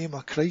the name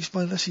of Christ,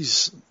 man, this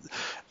is...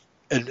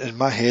 In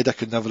my head I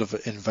could never have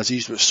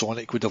envisaged what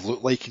Sonic would have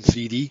looked like in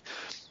 3D,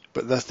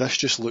 but this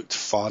just looked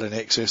far in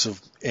excess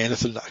of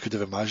anything that I could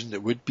have imagined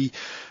it would be.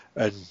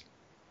 And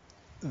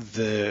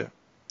the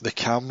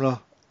camera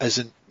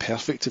isn't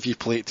perfect if you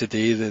play it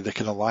today. The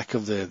kind of lack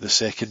of the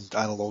second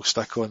analog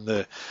stick on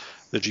the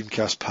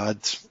Dreamcast pad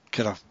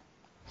kind of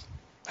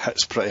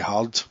hits pretty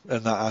hard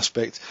in that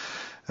aspect.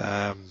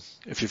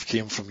 If you've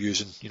came from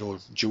using,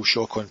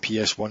 DualShock on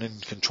PS1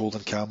 and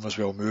controlling cameras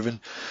while moving.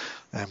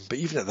 But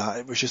even at that,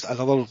 it was just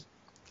another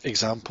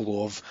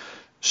example of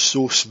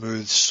so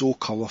smooth, so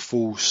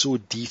colourful, so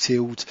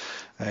detailed,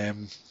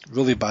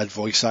 really bad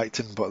voice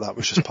acting, but that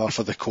was just par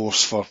for the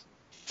course for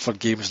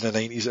games in the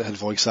 90s that had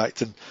voice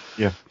acting.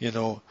 Yeah.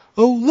 Oh,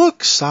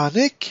 look,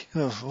 Sonic!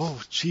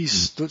 Oh,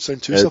 jeez, don't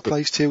sound too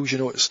surprised, Tails,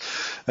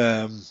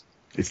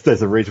 it's...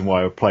 There's a reason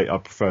why I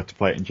prefer to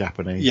play it in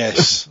Japanese.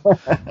 Yes.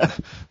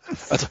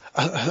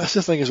 That's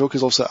the thing as well,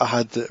 because also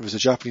it was a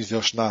Japanese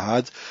version I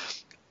had.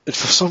 And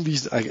for some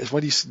reason, it's one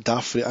of these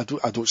daft, I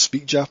don't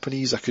speak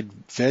Japanese. I could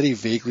very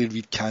vaguely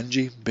read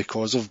kanji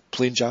because of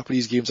playing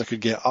Japanese games. I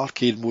could get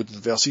arcade mode and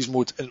versus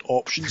mode in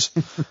options.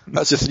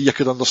 That's the three I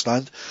could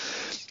understand.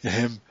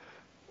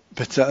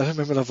 But I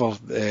remember whenever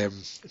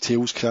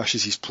Tails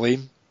crashes his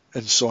plane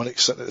and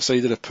Sonic's sitting at the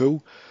side of the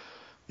pool,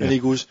 and he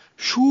goes,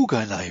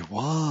 Shogunai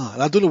wa.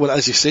 And I don't know what it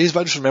is he says, but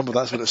I just remember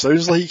that's what it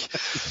sounds like.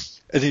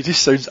 And he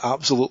just sounds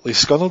absolutely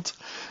scunnered.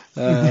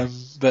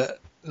 But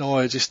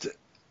no,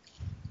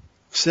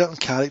 certain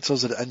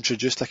characters that it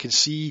introduced, I can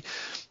see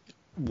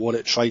what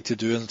it tried to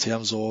do in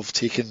terms of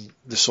taking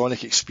the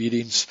Sonic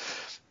experience,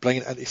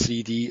 bringing it into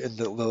 3D, and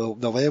the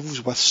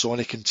levels with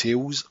Sonic and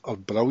Tails are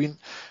brilliant.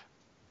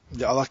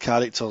 The other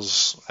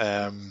characters,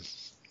 Amy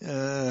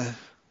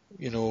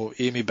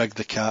Big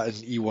the Cat and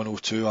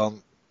E102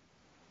 aren't,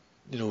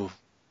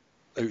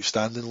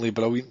 outstandingly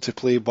brilliant to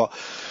play, but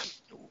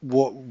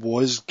what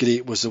was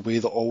great was the way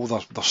that all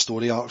their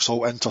story arcs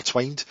all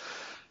intertwined.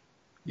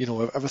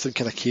 Everything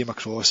kind of came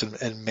across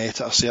and met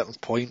at a certain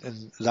point,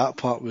 and that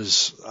part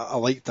was, I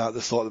liked that,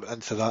 the thought that went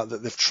into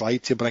that they've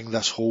tried to bring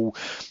this whole,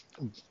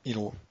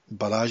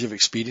 barrage of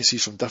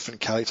experiences from different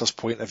characters'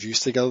 point of views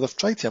together. They've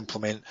tried to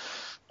implement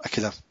a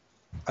kind of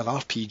an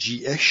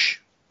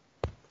RPG-ish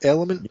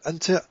element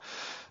into it.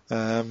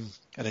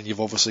 And then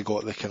you've obviously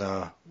got the kind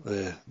of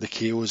the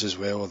KOs as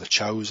well, or the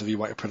Chows if you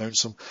want to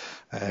pronounce them,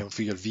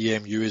 for your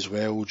VMU as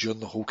well, during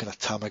the whole kind of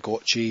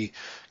Tamagotchi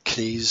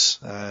craze.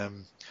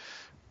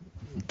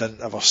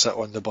 Didn't ever sit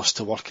on the bus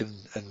to work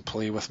and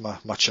play with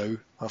my Chow,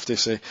 I have to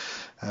say.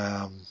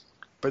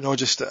 But no,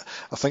 just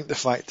I think the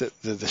fact that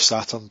the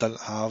Saturn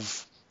didn't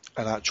have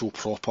an actual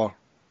proper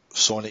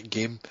Sonic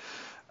game,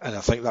 and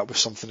I think that was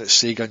something that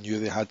Sega knew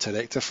they had to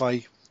rectify,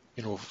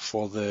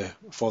 for the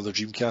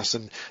Dreamcast,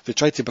 and they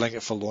tried to bring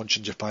it for launch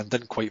in Japan,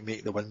 didn't quite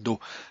make the window.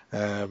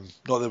 Not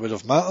that it would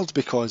have mattered,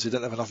 because they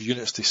didn't have enough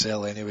units to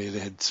sell anyway. They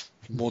had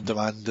more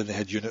demand than they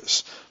had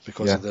units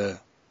because of the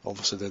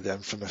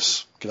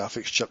infamous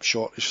graphics chip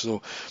shortage.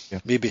 So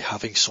maybe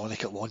having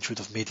Sonic at launch would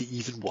have made it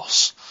even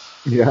worse.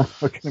 Yeah,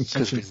 I can imagine.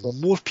 Because there's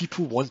been more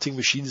people wanting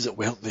machines that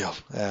weren't there.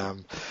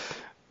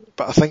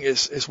 But I think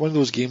it's one of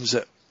those games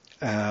that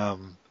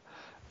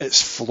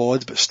it's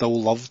flawed but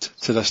still loved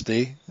to this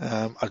day.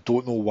 I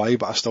don't know why,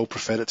 but I still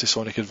prefer it to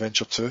Sonic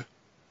Adventure 2.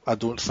 I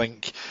don't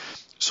think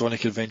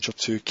Sonic Adventure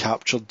 2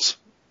 captured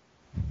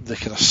the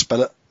kind of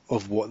spirit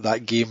of what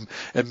that game,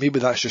 and maybe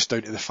that's just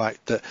down to the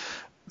fact that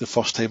the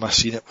first time I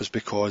seen it was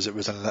because it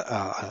was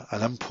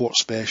an import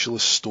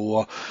specialist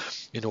store.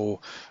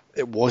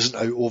 It wasn't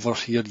out over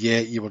here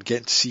yet. You were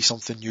getting to see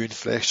something new and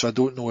fresh. So I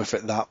don't know if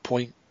at that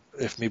point,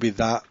 if maybe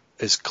that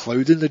is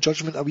clouding the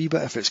judgment a wee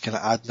bit, if it's kind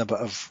of adding a bit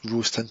of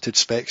rose-tinted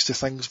specs to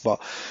things. But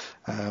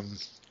I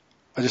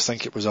just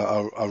think it was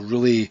a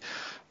really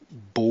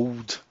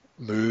bold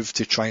move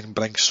to try and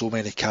bring so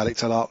many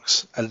character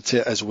arcs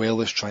into it, as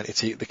well as trying to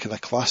take the kind of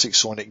classic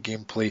Sonic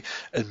gameplay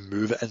and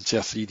move it into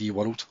a 3D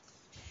world.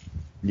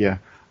 Yeah,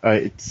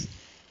 it's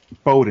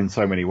bold in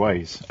so many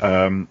ways.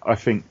 I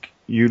think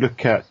you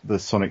look at the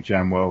Sonic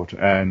Jam world,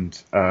 and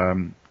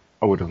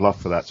I would have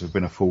loved for that to have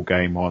been a full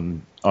game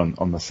on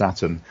the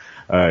Saturn.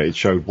 It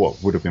showed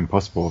what would have been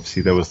possible.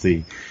 Obviously, there was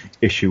the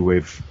issue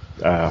with,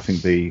 I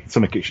think the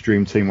Sonic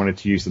Extreme team wanted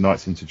to use the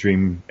Nights into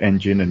Dream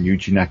engine, and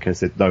Yuji Naka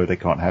said no, they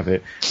can't have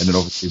it. And then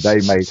obviously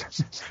they made,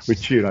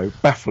 which,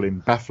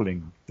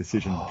 baffling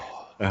decision.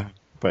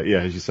 But yeah,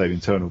 as you say, the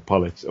internal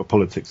politics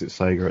at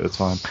Sega at the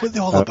time. What are they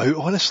all about,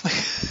 honestly?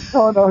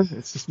 Oh no,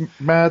 it's just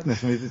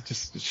madness. I mean, they're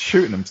just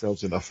shooting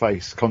themselves in the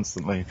face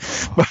constantly.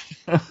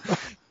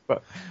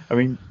 But I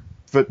mean,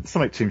 but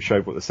Sonic Team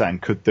showed what the Saturn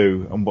could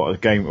do, and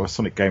what a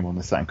Sonic game on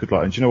the Saturn could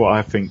like. And do you know what?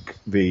 I think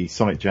the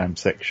Sonic Jam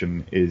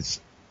section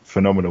is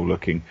phenomenal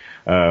looking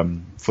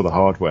for the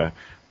hardware,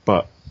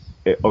 but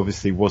it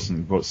obviously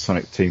wasn't what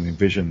Sonic Team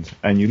envisioned.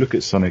 And you look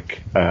at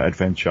Sonic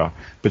Adventure,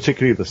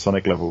 particularly the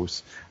Sonic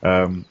levels,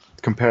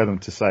 compare them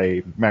to,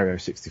 say, Mario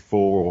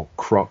 64 or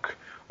Croc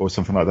or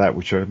something like that,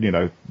 which are,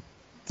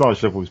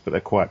 large levels, but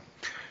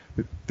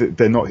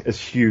they're not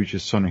as huge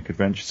as Sonic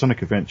Adventure.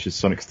 Sonic Adventure's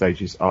Sonic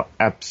stages are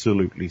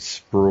absolutely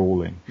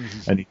sprawling,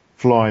 and he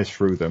flies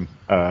through them,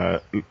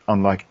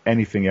 unlike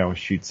anything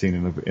else you'd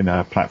seen in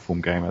a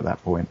platform game at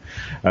that point.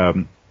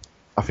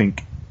 I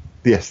think,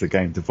 yes, the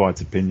game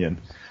divides opinion,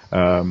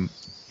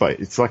 but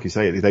it's like you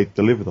say, they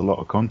delivered a lot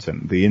of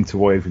content. The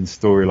interwoven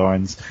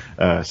storylines,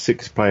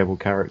 6 playable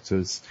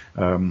characters.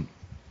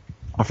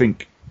 I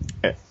think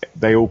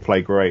they all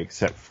play great,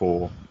 except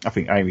for, I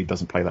think Amy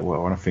doesn't play that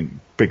well, and I think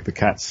Big the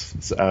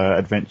Cat's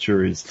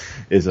adventure is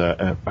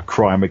a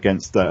crime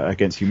against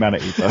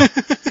humanity. But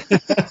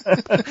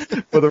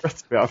for the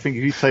rest of it, I think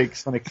if you take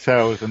Sonic,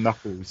 Tails and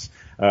Knuckles,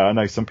 I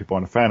know some people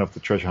aren't a fan of the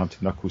treasure hunting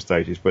Knuckles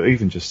stages, but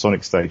even just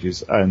Sonic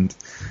stages, and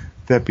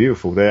they're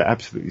beautiful. They're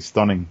absolutely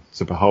stunning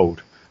to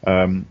behold,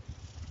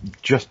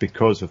 just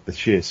because of the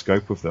sheer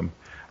scope of them.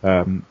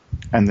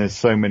 And there's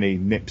so many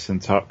nips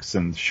and tucks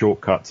and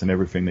shortcuts and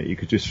everything that you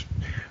could just,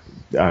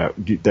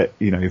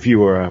 if you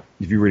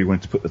really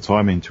wanted to put the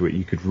time into it,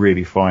 you could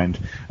really find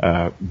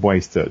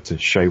ways to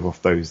shave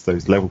off those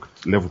level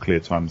clear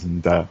times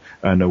and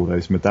earn all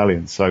those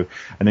medallions. So,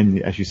 and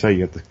then as you say,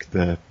 you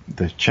have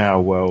the Chow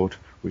world,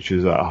 which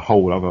is a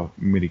whole other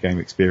mini game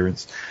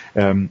experience.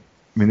 I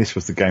mean, this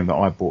was the game that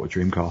I bought a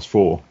Dreamcast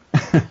for,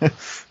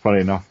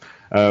 funny enough.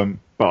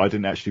 But I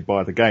didn't actually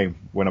buy the game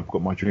when I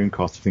got my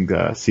Dreamcast. I think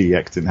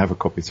CEX didn't have a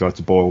copy, so I had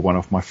to borrow one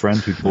off my friend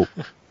who'd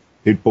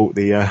bought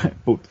the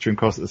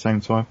Dreamcast at the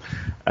same time.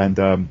 And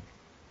I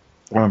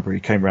remember he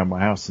came around my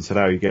house and said,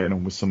 "How are you getting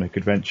on with Sonic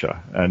Adventure?"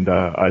 And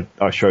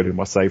I showed him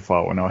my save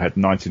file, and I had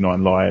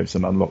 99 lives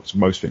and unlocked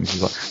most things.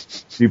 He's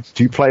like,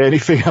 "Do you play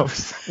anything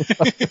else?"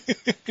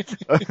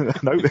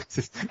 No,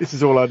 this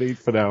is all I need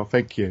for now.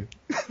 Thank you.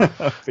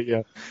 But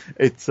yeah,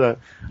 it's I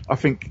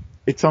think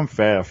it's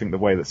unfair, I think, the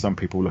way that some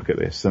people look at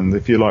this. And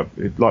if you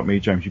like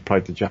me, James, you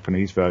played the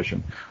Japanese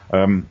version.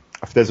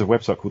 There's a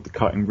website called The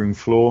Cutting Room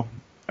Floor,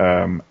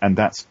 and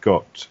that's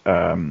got,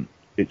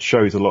 it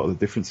shows a lot of the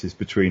differences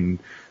between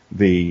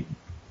the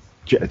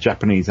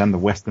Japanese and the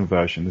Western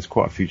version. There's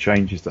quite a few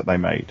changes that they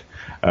made.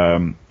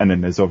 And then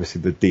there's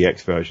obviously the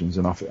DX versions,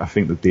 and I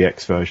think the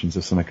DX versions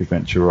of Sonic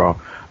Adventure are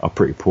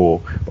pretty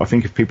poor. But I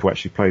think if people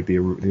actually played the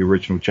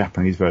original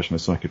Japanese version of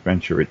Sonic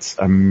Adventure, it's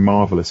a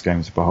marvellous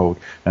game to behold.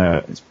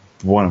 It's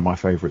one of my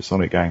favourite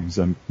Sonic games,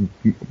 and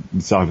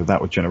it's either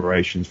that or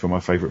Generations for my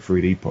favourite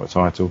 3D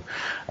title.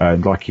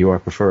 And like you, I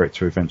prefer it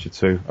to Adventure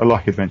 2. I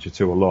like Adventure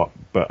 2 a lot,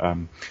 but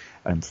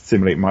and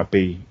similarly,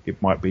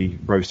 it might be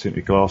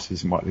rose-tinted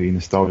glasses, it might be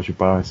nostalgia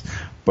bias,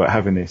 but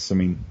having this, I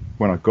mean,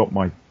 when I got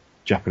my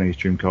Japanese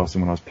Dreamcast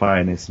and when I was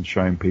playing this and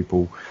showing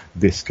people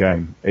this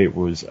game, it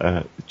was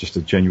just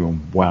a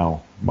genuine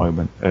wow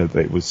moment.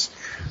 It was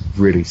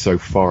really so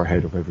far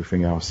ahead of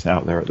everything else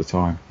out there at the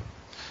time.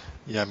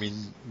 Yeah, I mean,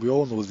 we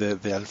all know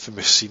the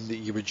infamous scene that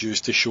you would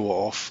use to show it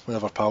off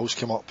whenever pals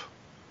came up.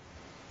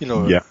 You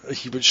know, yeah.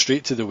 He went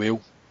straight to the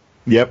whale.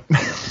 Yep.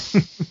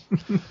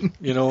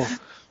 You know,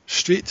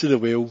 straight to the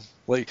whale.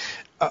 Like,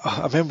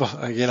 I remember,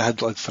 again, I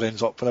had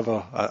friends up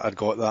whenever I'd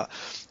got that,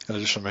 and I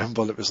just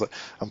remember it was like,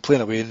 I'm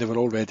playing away and they were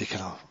already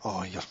kind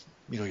of,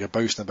 you're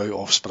bouncing about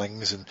off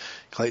springs and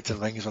collecting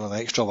rings on an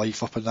extra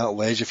life up in that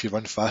ledge. If you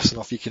run fast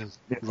enough, you can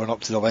run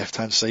up to the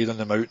left-hand side on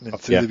the mountain and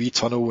through the wee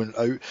tunnel and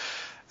out.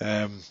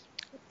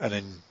 And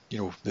then,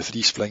 the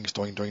 3 springs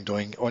doing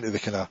onto the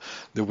kind of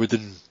the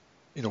wooden,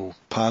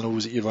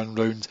 panels that you run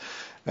round,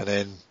 and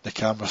then the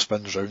camera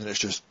spins round and it's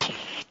just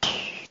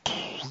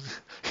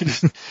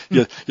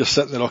you're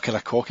sitting there all kind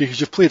of cocky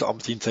because you've played it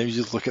umpteen times.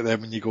 You look at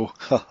them and you go,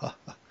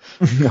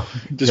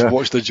 just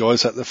watch the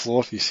jaws hit the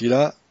floor. You see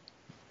that?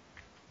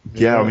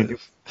 Yeah, I mean,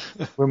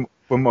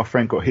 when my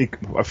friend got his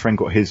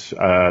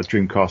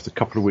Dreamcast a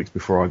couple of weeks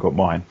before I got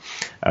mine,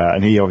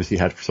 and he obviously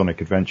had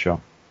Sonic Adventure.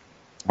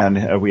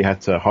 And we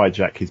had to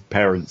hijack his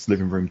parents'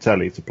 living room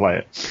telly to play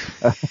it.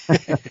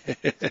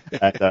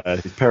 And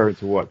his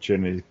parents were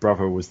watching, his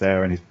brother was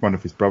there, and one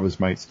of his brother's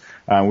mates.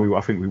 And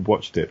I think we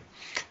watched it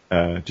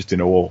just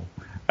in awe.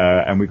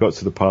 And we got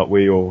to the part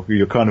where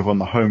you're kind of on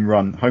the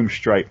home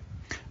straight,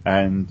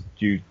 and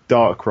you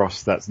dart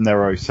across that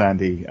narrow,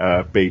 sandy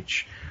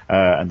beach,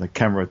 and the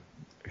camera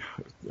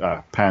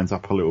pans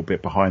up a little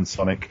bit behind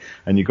Sonic,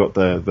 and you got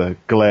the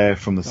glare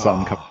from the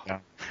sun coming down,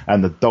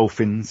 and the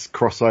dolphins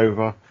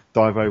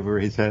dive over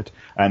his head,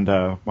 and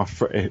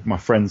my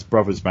friend's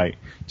brother's mate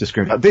just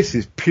screamed, "This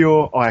is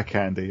pure eye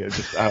candy!" It's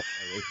just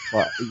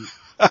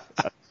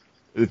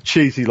the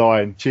cheesy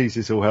line, cheesy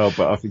as all hell,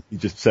 but I think he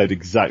just said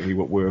exactly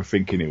what we were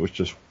thinking. It was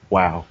just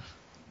wow.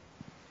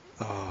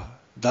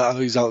 That I know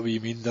exactly what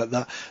you mean.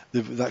 That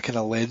kind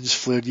of lens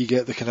flare you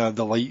get, the kind of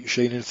the light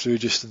shining through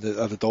just in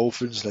the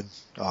dolphins, then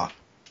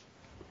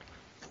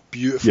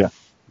beautiful. Yeah.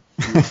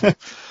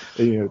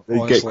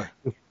 Beautiful. Honestly.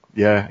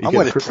 I'm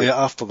going to play it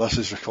after this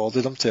is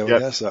recorded, I'm telling you.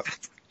 That's it.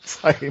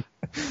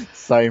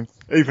 Same.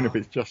 Even if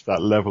it's just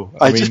that level.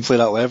 I just play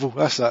that level.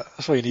 That's it.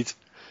 That's all you need.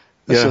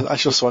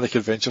 That's your Sonic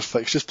Adventure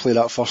fix. Just play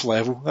that first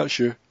level. That's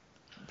you.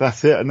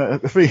 That's it.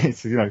 And the thing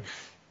is,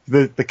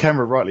 the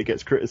camera rightly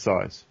gets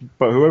criticised,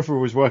 but whoever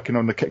was working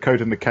on the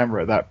code and the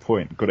camera at that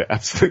point got it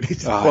absolutely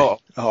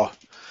spot. I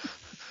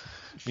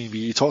mean,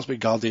 you talked about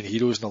Guardian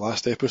Heroes in the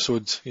last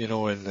episode, and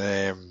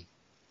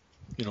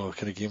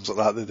kind of games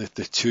like that,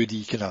 the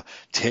 2D kind of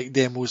tech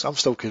demos. I'm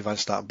still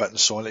convinced that bit in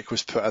Sonic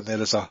was put in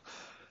there as a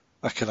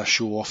kind of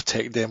show-off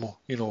tech demo.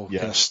 Kind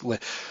of,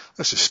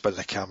 let's just spin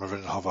the camera around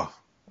and have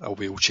a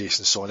whale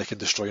chasing Sonic and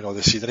destroying all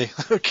the scenery.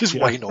 Because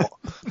why not?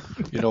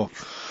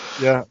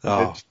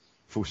 Yeah,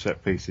 full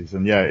set pieces.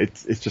 And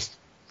it's just,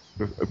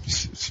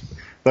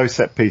 those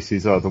set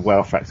pieces are the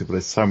wow factor, but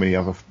there's so many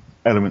other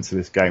elements of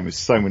this game with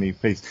so many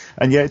pieces,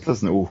 and it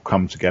doesn't all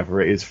come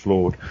together. It is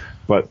flawed,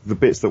 but the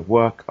bits that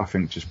work, I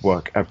think, just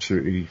work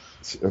absolutely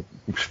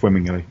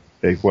swimmingly.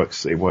 It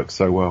works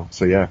so well.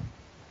 So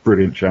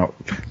brilliant shout.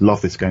 Love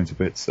this game to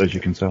bits, as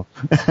you can tell.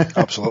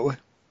 Absolutely.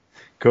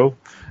 Cool.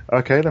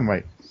 Okay then,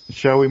 mate.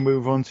 Shall we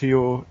move on to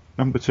your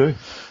number 2?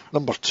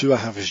 Number 2 I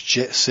have is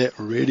Jet Set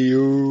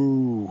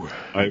Radio.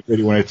 I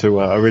really wanted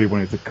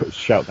to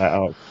shout that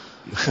out.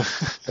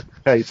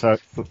 Hey, so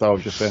that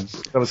was just then.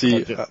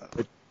 See,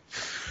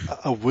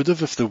 I would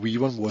have if the wee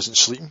one wasn't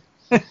sleeping.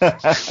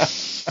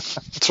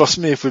 Trust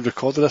me, if we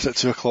recorded this at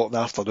 2 o'clock in the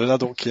afternoon, I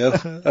don't care.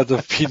 I'd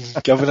have been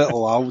giving it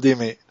loudy,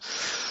 mate.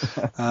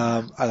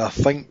 And I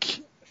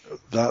think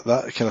that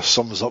kind of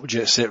sums up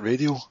Jet Set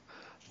Radio.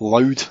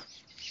 Loud.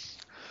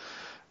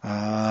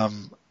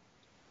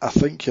 I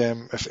think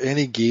if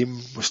any game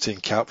was to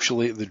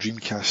encapsulate the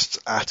Dreamcast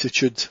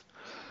attitude,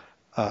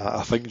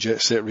 I think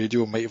Jet Set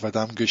Radio might have a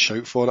damn good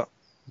shout for it.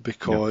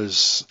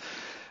 Because,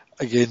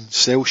 again,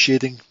 cell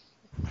shading.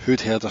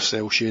 Who'd heard of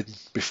cell shading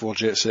before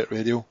Jet Set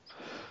Radio?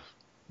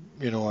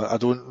 I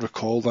don't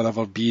recall there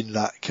ever being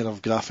that kind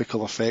of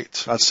graphical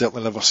effect. I'd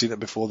certainly never seen it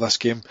before this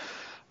game.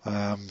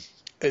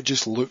 It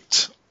just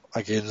looked,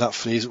 again, that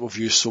phrase that we've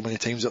used so many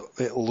times,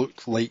 it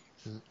looked like,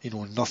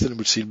 nothing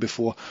we'd seen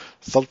before.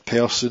 Third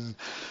person,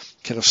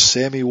 kind of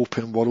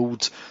semi-open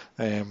world,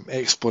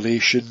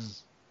 exploration,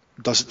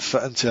 doesn't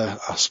fit into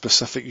a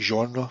specific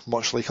genre,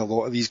 much like a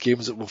lot of these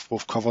games that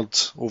we've covered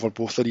over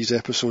both of these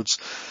episodes.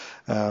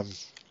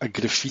 A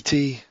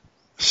graffiti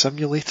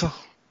simulator,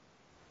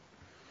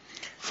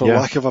 for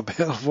lack of a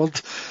better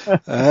word.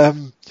 I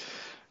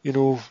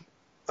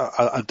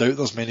doubt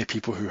there's many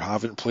people who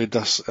haven't played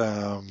this,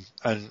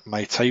 and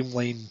my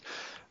timeline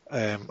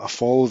I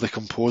follow the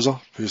composer,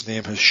 whose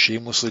name has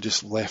shamelessly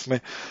just left me.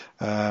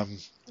 I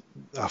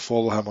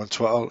follow him on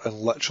Twitter, and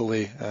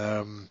literally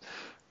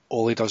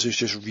all he does is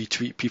just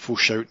retweet people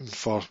shouting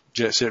for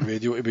Jet Set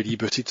Radio to be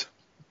rebooted.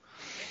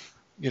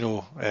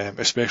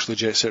 Especially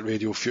Jet Set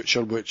Radio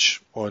Future,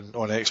 which on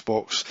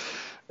Xbox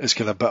is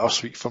kind of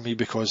bittersweet for me,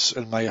 because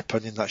in my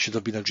opinion that should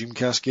have been a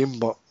Dreamcast game,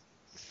 but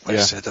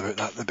less said about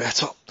that the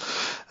better.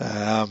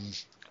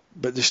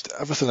 But just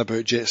everything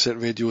about Jet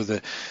Set Radio,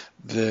 the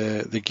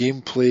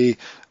gameplay,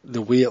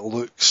 the way it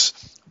looks,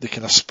 the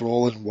kind of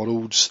sprawling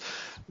worlds,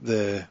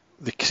 the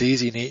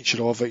crazy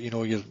nature of it,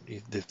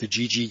 the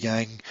GG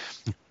gang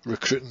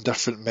recruiting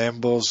different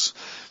members,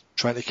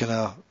 trying to kind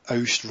of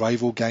oust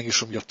rival gangs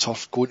from your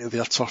turf, going to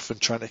their turf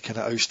and trying to kind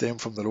of oust them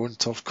from their own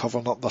turf,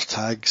 covering up their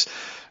tags,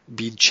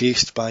 being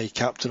chased by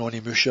Captain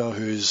Onimusha,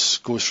 who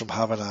goes from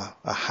having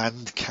a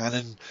hand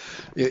cannon.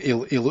 He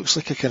looks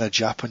like a kind of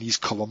Japanese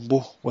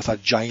Columbo with a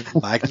giant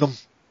magnum.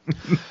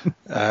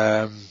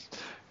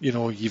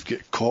 You've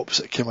got cops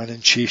that come in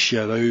and chase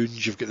you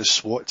around, you've got the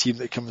SWAT team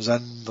that comes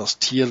in, there's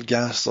tear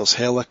gas, there's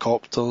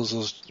helicopters,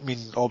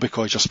 all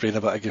because you're spraying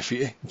a bit of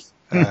graffiti.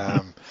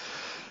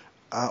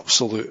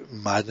 Absolute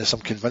madness.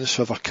 I'm convinced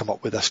whoever came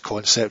up with this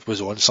concept was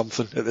on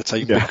something at the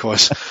time,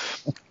 because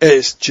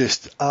it's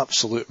just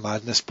absolute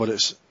madness, but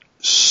it's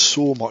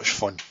so much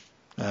fun.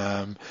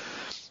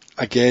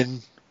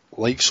 Again,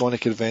 like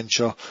Sonic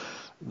Adventure,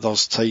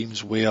 there's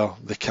times where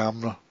the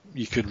camera,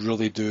 you could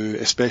really do,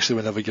 especially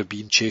whenever you're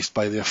being chased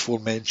by the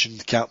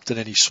aforementioned captain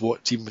and his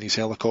SWAT team and his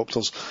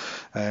helicopters,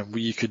 where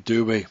you could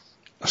do with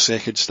a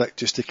second stick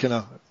just to kind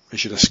of,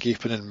 as you're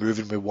escaping and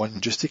moving with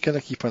one, just to kind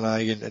of keep an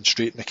eye and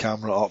straighten the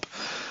camera up.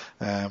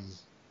 And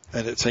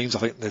at times I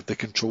think the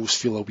controls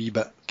feel a wee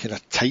bit kind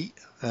of tight.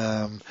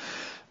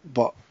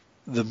 But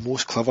the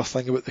most clever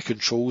thing about the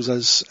controls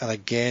is, and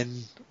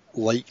again,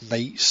 like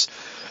Knights,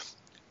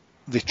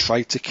 they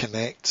try to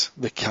connect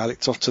the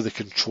character to the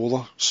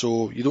controller.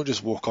 So you don't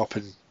just walk up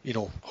and,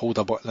 hold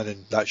a button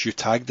and that's you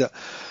tagged it.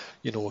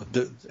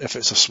 If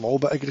it's a small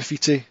bit of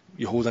graffiti,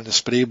 you hold in the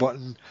spray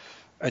button,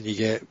 and you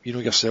get,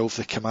 yourself,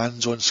 the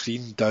commands on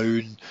screen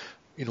down,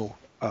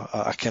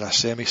 a kind of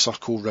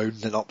semicircle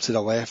round and up to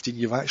the left, and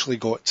you've actually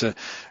got to,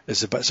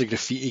 as the bits of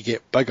graffiti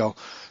get bigger,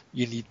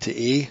 you need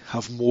to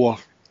have more,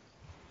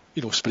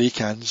 spray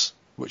cans,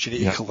 which you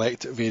need to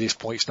collect at various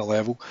points in the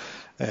level,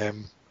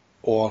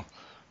 or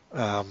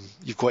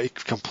you've got to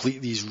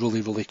complete these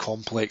really, really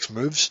complex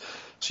moves.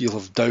 So you'll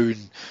have down,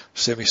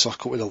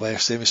 semicircle to the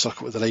left,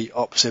 semicircle to the right,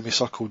 up,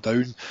 semicircle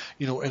down,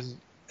 and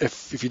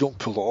if you don't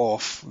pull it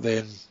off,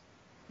 then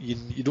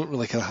you don't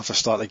really kind of have to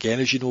start again,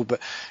 as you know, but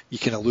you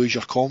kind of lose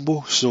your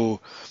combo, so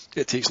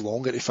it takes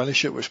longer to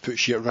finish it, which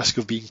puts you at risk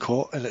of being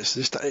caught, and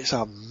it's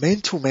a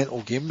mental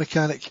game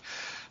mechanic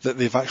that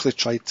they've actually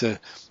tried to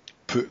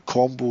put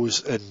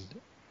combos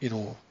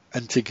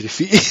into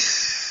graffiti.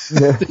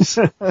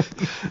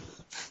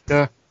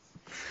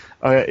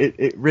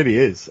 It really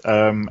is,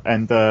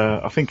 and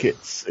I think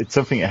it's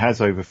something it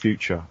has over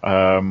Future.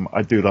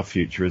 I do love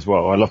Future as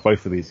well. I love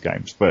both of these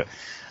games, but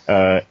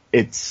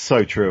it's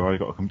so true. I've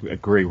got to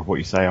agree with what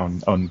you say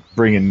on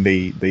bringing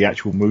the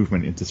actual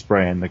movement into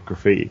spraying the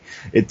graffiti.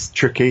 It's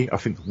tricky. I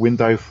think the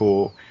window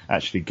for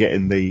actually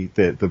getting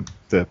the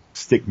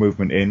stick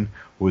movement in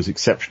was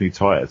exceptionally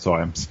tight at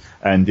times.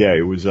 And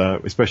it was,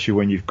 especially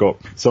when you've got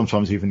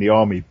sometimes even the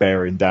army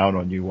bearing down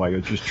on you while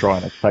you're just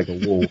trying to tag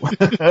a wall.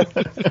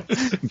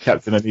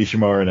 Captain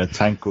Onishima in a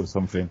tank or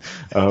something,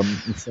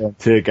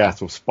 tear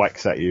gas or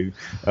spikes at you.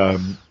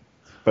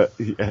 But,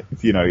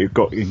 it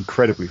got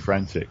incredibly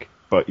frantic.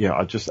 But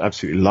I just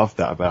absolutely love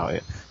that about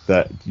it,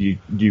 that you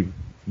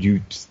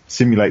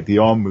simulate the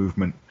arm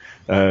movement,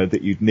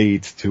 that you'd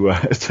need to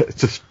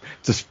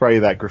spray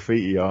that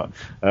graffiti art,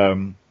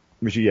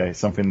 which is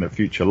something that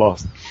Future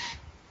lost.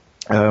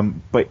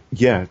 But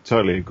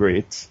totally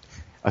agree.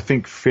 I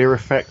think Fear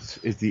Effect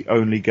is the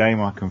only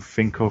game I can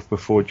think of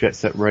before Jet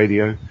Set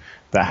Radio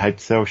that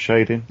had cell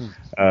shading.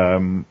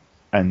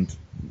 And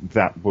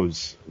that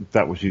was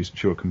used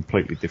to a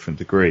completely different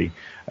degree.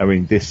 I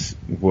mean, this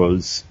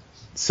was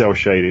cell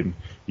shading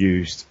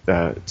used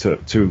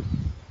to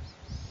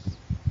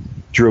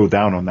drill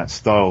down on that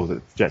style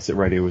that Jet Set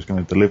Radio was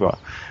going to deliver.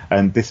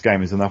 And this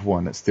game is another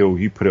one that still,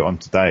 you put it on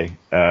today,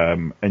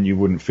 and you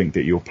wouldn't think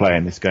that you're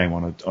playing this game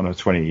on a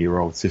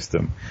 20-year-old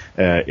system.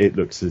 It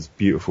looks as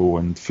beautiful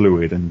and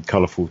fluid and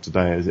colourful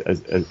today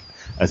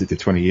as it did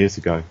 20 years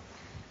ago.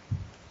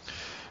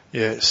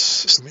 I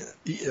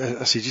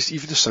say, just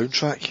even the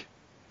soundtrack,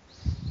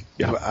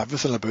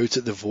 everything about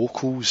it, the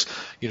vocals,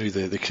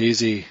 the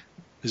crazy,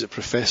 is it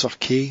Professor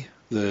K,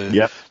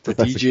 the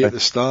DJ at the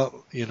start,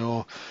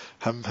 him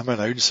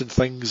announcing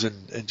things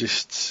and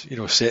just,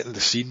 setting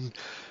the scene,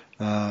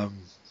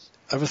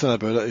 everything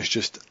about it is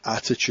just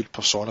attitude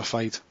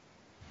personified.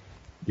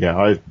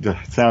 The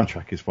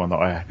soundtrack is one that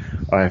I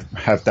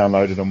have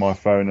downloaded on my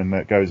phone and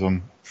that goes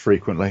on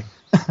frequently.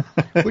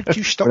 Would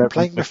you stop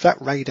playing with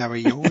that radar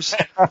of yours?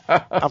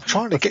 I'm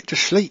trying to get to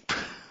sleep.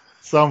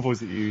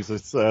 Samples that you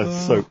use,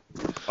 so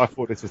I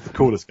thought this was the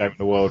coolest game in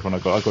the world when I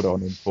got it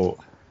on import.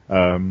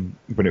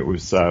 when it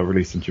was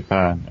released in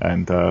Japan,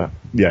 and I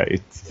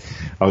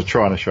was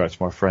trying to show it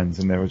to my friends,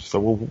 and they were just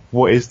like, "Well,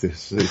 what is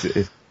this?"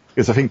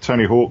 Because I think the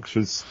Tony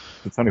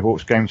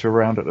Hawk's games were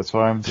around at the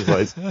time. So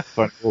it's like, it's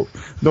Tony Hawk.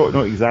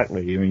 Not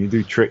exactly. I mean, you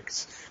do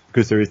tricks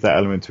because there is that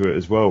element to it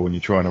as well when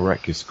you're trying to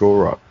rack your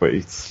score up. But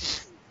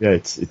it's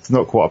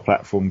not quite a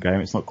platform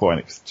game. It's not quite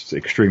an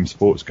extreme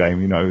sports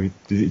game. You know,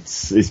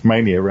 it's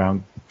mainly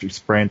around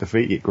spraying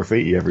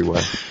graffiti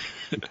everywhere.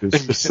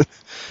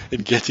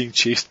 And getting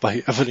chased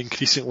by ever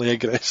increasingly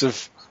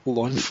aggressive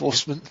law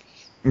enforcement.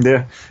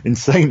 Yeah,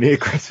 insanely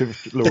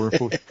aggressive law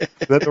enforcement.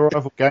 The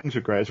rival gangs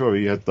were great as well.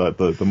 You had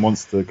the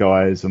monster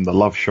guys and the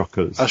love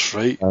shockers. That's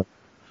right.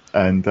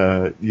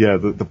 The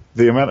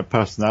amount of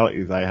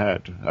personality they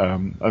had.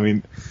 I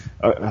mean,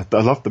 I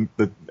love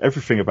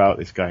everything about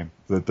this game.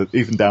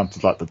 Even down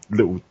to like the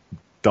little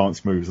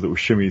dance moves, the little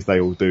shimmies they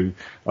all do.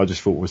 I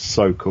just thought was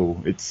so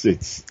cool. It's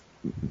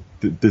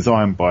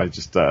designed by it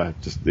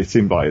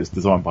seemed like it was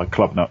designed by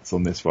club nuts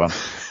on this one.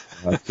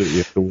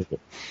 Absolutely adore it.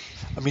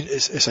 I mean,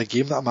 it's a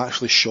game that I'm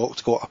actually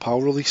shocked got a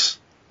PAL release.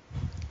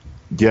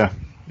 Yeah.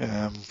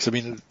 Cause I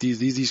mean,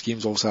 these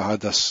games also had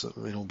this,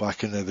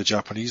 back in the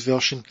Japanese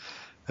version,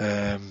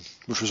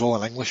 which was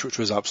all in English, which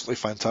was absolutely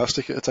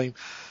fantastic at the time.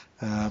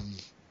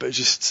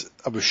 But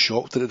I was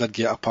shocked that it did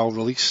get a PAL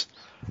release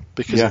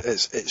because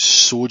it's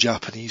so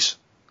Japanese.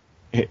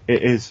 It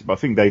is. I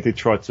think they did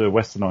try to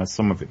westernise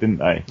some of it, didn't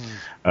they?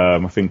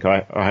 I think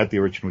I had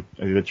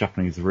the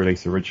Japanese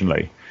release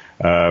originally.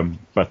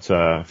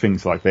 But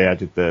things like they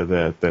added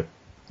the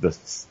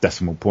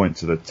decimal point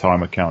to the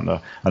timer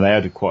counter, and they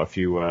added quite a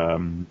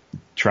few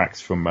tracks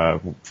from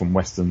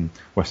Western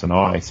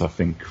Eyes, I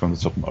think,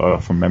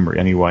 from memory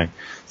anyway.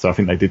 So I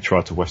think they did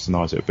try to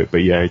westernise it a bit.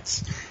 But yeah,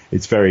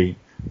 it's very,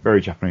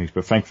 very Japanese.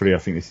 But thankfully, I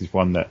think this is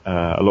one that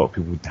a lot of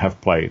people have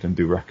played and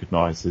do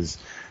recognise as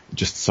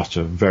just such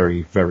a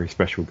very, very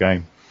special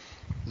game.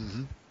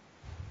 Mm-hmm.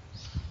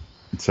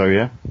 So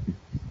yeah,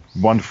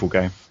 wonderful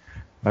game.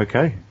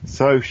 Okay,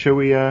 so shall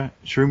we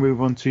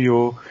move on to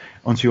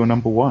your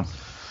number one?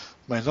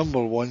 My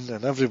number one,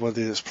 and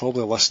everybody that's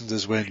probably listened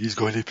is when he's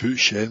going to put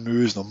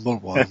Shenmue as number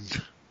one.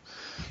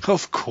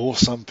 Of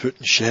course I'm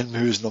putting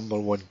Shenmue as number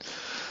one.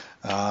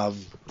 I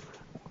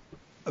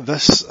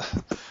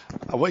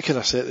want to kind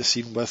of set the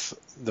scene with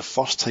the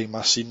first time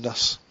I seen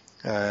this,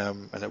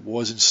 and it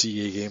was in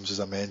CA Games, as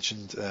I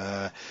mentioned,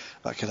 that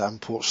kind of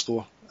import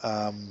store.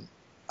 I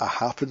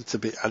happened to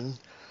be in,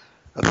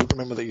 I don't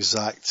remember the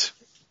exact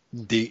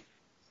date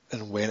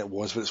and when it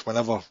was, but it's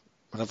whenever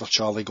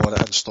Charlie got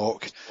it in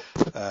stock,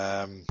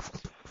 and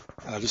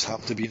I just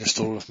happened to be in the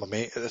store with my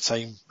mate at the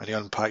time, and he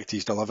unpacked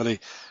his delivery,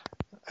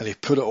 and he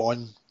put it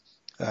on,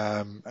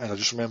 and I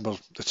just remember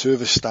the two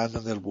of us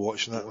standing there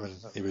watching it when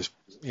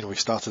he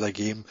started a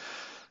game,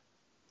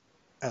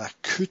 and I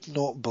could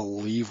not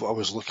believe what I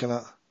was looking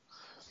at.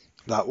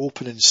 That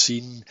opening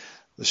scene,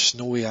 the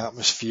snowy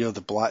atmosphere,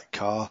 the black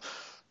car,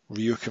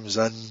 Ryo comes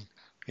in,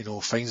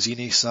 finds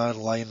Ine-san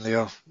lying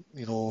there,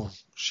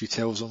 she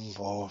tells him,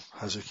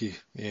 Hazuki,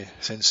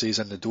 Sensei's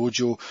in the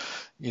dojo,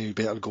 you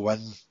better go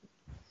in.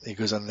 He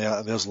goes in there,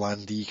 and there's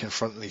Lan-Di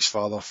confronting his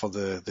father for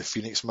the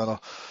Phoenix Mirror.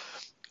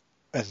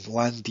 And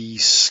Lan-Di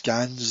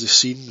scans the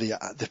scene,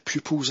 the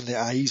pupils in the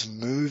eyes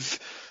move,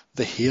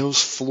 the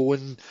hair's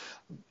flowing,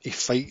 he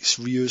fights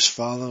Ryo's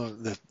father,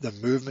 the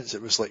movements,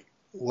 it was like,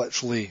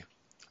 literally,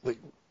 like,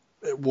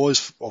 it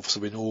was,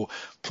 obviously we know,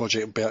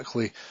 Project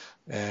Berkeley,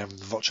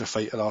 Virtua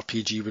Fighter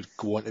RPG would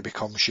go on to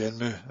become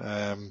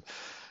Shenmue,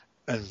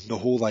 and the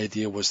whole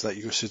idea was that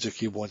Yu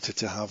Suzuki wanted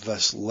to have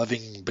this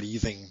living,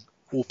 breathing,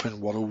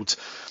 open world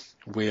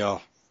where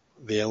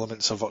the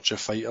elements of Virtua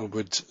Fighter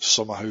would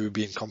somehow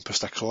be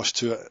encompassed across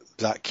to it.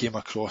 That came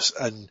across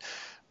in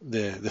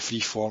the free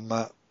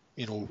format,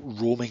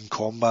 roaming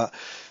combat.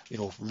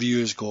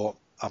 Ryu's got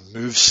a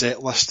move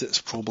set list that's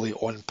probably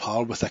on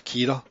par with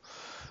Akira.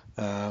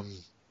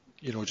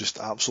 Just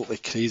absolutely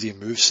crazy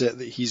move set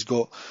that he's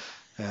got.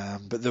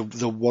 But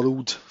the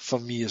world for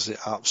me is the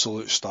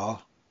absolute star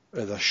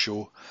of this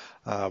show.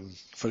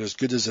 For as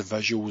good as the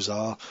visuals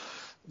are,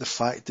 the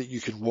fact that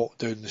you can walk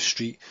down the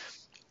street,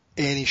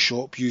 any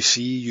shop you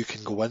see, you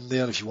can go in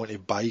there. If you want to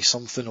buy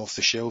something off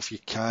the shelf, you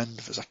can.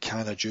 If it's a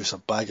can of juice, a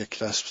bag of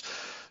crisps,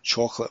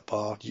 chocolate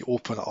bar, you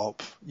open it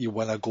up, you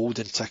win a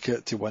golden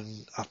ticket to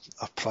win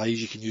a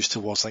prize you can use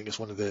towards, I think it's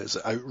one of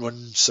the Outrun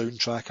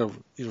soundtrack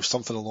or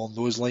something along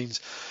those lines.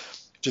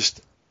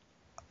 Just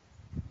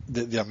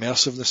the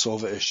immersiveness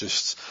of it is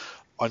just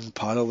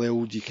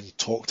unparalleled. You can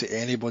talk to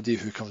anybody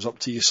who comes up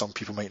to you. Some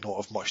people might not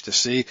have much to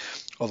say,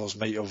 others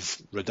might have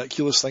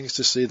ridiculous things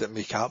to say that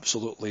make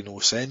absolutely no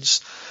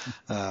sense.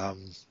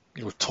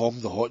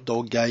 Tom the hot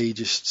dog guy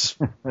just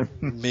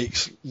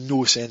makes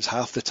no sense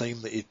half the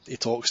time that he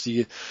talks to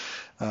you.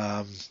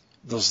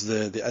 There's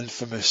the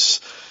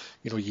infamous,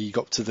 you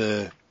go up to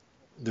the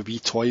the wee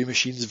toy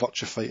machines,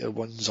 Virtua Fighter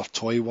ones or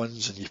toy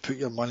ones, and you put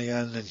your money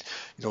in, and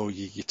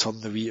you turn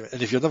the wee.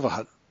 And if you've never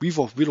had,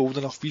 we're old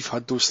enough. We've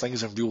had those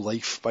things in real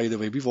life. By the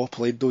way, we've all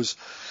played those.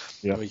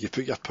 Yeah. You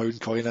put your pound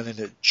coin in, and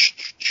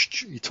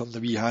you turn the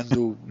wee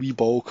handle, wee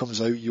ball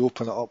comes out, you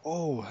open it up.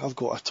 Oh, I've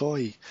got a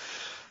toy.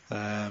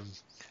 And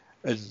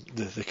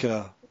the kind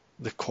of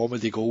the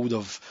comedy gold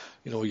of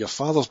your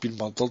father's been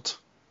murdered.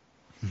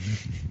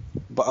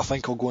 But I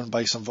think I'll go and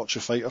buy some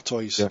Virtua Fighter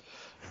toys. Yeah.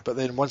 But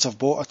then once I've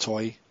bought a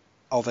toy,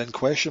 I'll then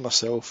question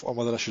myself on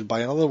whether I should buy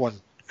another one.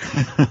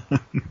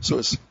 So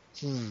it's,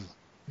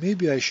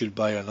 maybe I should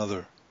buy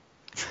another.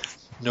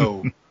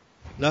 No,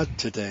 not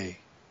today.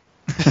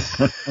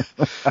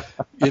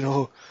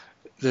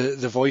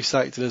 The voice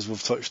acting, as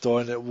we've touched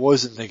on, it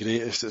wasn't the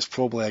greatest. It's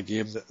probably a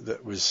game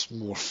that was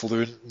more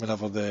fluent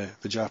whenever the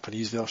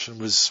Japanese version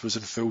was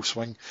in full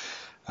swing.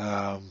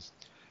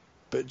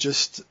 But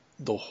just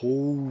the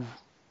whole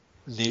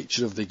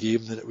nature of the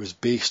game, that it was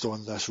based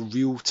on this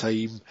real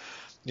time,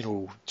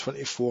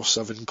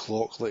 24/7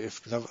 clock. Like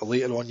if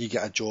later on you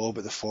get a job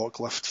at the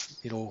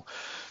forklift,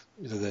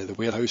 the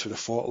warehouse with the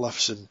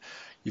forklifts, and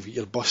you've got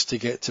your bus to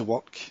get to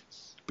work,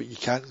 but you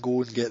can't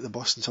go and get the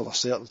bus until a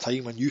certain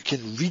time, and you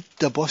can read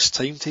the bus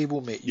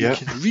timetable, mate. You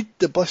can read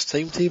the bus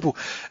timetable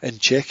and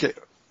check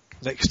it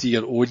next to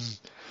your own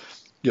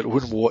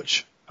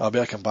watch. I'll be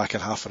back in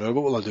half an hour.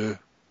 What will I do?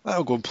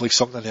 I'll go and play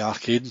something in the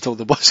arcade until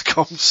the bus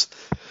comes.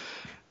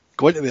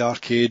 Go into the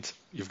arcade,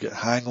 you've got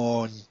Hang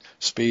On,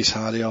 Space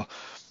Harrier.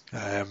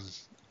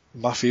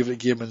 My favourite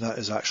game in that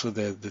is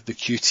actually the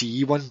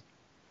QTE one.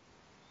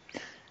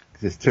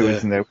 There's two,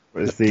 isn't there?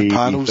 The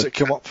panels that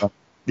come up.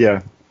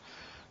 Yeah.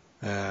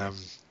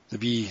 The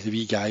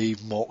wee guy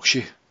mocks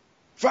you.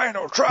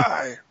 Final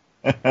try!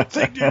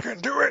 Think you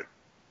can do it?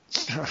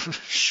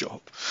 Shut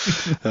up.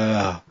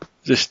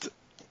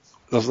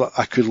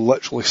 I could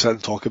literally sit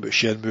and talk about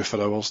Shenmue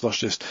for hours. There's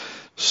just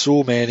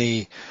so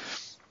many,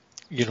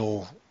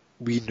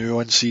 wee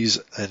nuances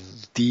and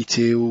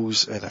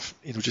details, and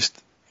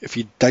if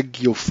you dig,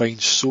 you'll find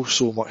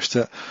so much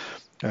to it.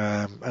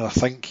 And I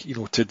think,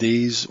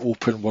 today's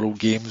open world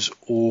games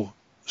owe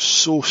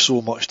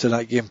so much to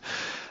that game.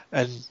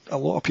 And a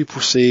lot of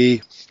people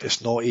say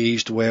it's not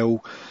aged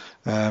well.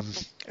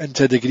 And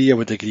to a degree, I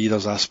would agree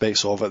there's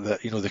aspects of it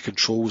that, the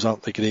controls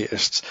aren't the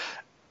greatest.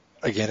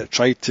 Again, it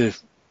tried to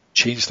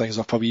change things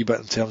up a wee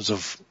bit in terms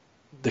of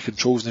the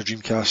controls in the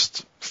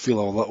Dreamcast feel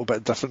a little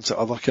bit different to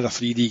other kind of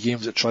 3D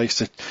games. It tries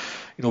to,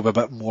 be a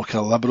bit more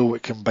kind of liberal.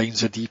 It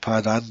combines the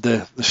D-pad and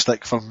the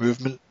stick for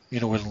movement,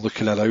 when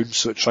looking around.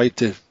 So it tried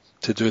to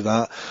do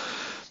that.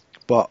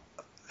 But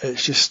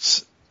it's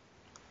just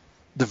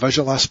the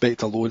visual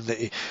aspect alone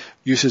that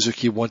Yu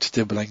Suzuki wanted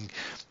to bring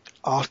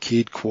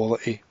arcade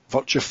quality,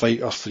 Virtua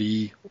Fighter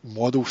 3,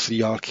 Model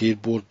 3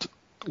 arcade board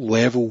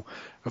level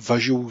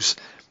visuals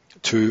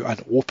to an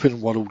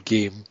open world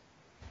game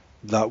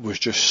that was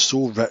just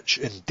so rich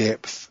in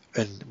depth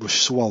and was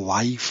so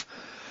alive.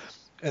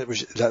 And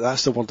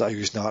that's the word that I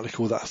used in the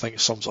article that I think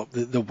sums up.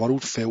 The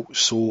world felt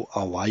so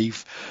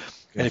alive.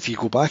 Yeah. And if you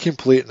go back and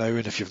play it now,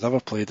 and if you've never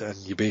played it, and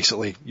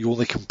you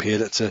only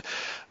compare it to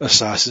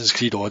Assassin's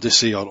Creed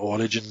Odyssey or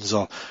Origins,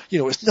 or,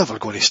 it's never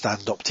going to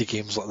stand up to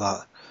games like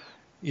that,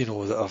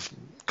 that have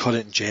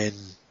current gen,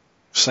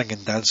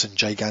 singing, dancing,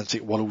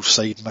 gigantic world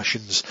side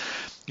missions,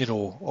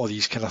 all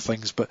these kind of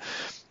things. But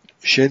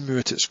Shenmue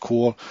at its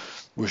core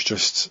was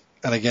just,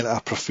 and again, I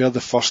prefer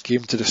the first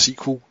game to the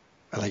sequel.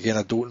 And again,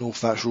 I don't know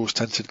if that's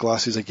rose-tinted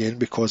glasses again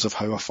because of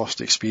how I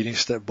first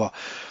experienced it, but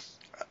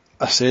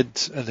I said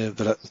in the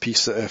written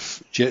piece that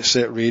if Jet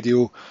Set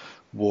Radio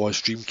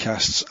was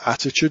Dreamcast's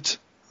attitude,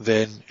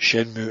 then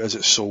Shenmue is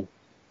its soul.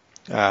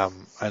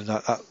 And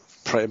that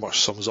pretty much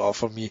sums it up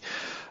for me.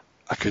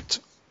 I could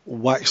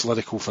wax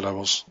lyrical for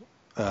hours.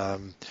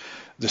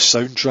 The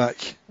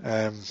soundtrack,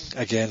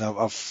 again,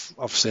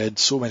 I've said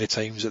so many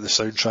times that the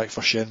soundtrack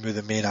for Shenmue,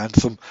 the main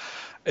anthem,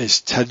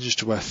 is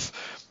tinged with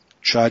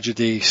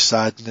tragedy,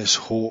 sadness,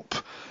 hope,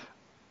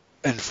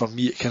 and for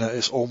me,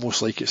 it's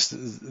almost like it's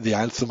the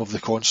anthem of the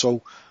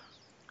console.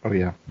 Oh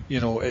yeah.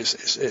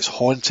 It's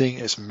haunting,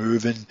 it's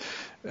moving.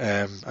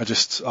 I'm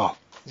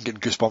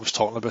getting goosebumps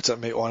talking about it,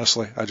 mate.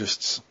 Honestly,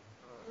 it's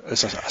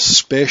a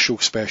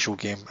special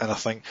game, and I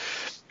think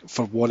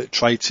for what it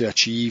tried to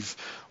achieve,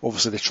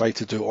 obviously they tried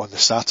to do it on the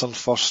Saturn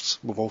first.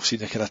 We've all seen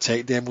the kind of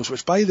tech demos,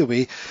 which, by the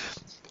way,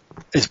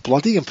 is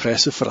bloody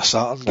impressive for a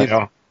Saturn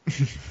game.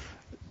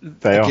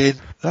 They are. Again,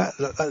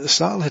 the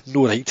Saturn had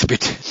no right to be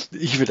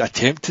even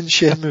attempting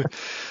Shenmue.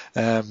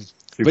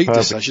 Right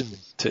decision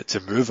to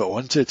move it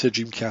on to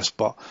Dreamcast,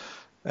 but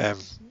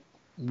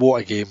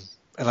what a game.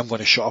 And I'm going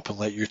to shut up and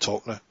let you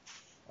talk now.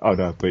 Oh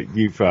no, but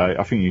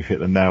I think you've hit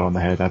the nail on the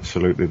head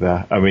absolutely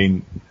there. I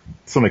mean,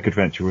 Sonic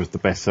Adventure was the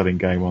best-selling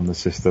game on the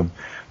system,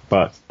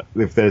 but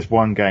if there's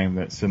one game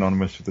that's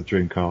synonymous with the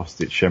Dreamcast,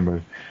 it's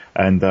Shenmue.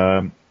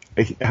 And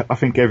I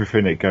think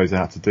everything it goes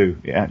out to do,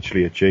 it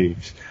actually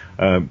achieves.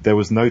 There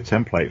was no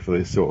template for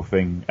this sort of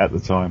thing at the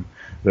time.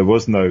 There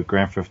was no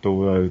Grand Theft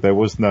Auto. There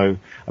was no.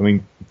 I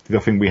mean, I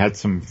think we had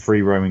some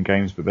free roaming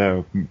games, but they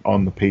were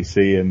on the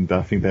PC, and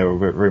I think they were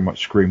very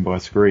much screen by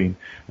screen.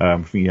 I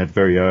think you had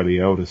very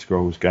early Elder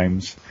Scrolls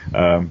games,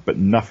 but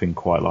nothing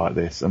quite like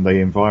this. And the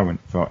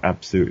environment felt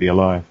absolutely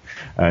alive.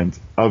 And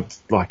I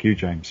was like you,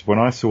 James. When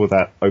I saw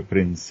that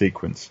opening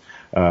sequence,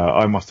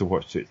 I must have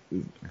watched it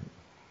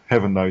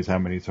heaven knows how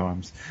many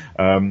times.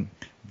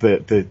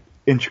 The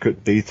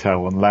intricate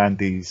detail on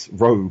Landy's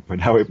robe and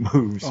how it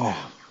moves.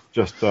 Oh.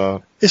 Just,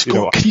 it's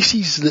got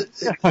creases that,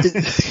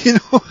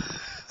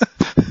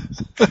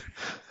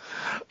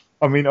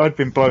 I mean, I'd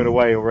been blown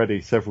away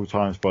already several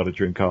times by the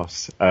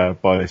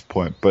Dreamcast, by this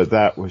point, but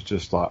that was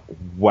just like,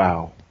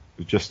 wow.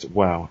 Just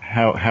wow.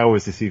 How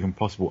is this even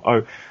possible?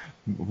 Oh,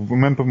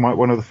 remember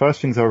one of the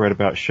first things I read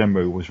about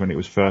Shenmue was when it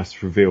was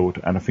first revealed,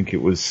 and I think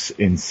it was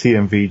in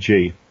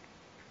CMVG.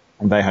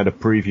 And they had a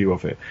preview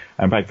of it.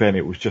 And back then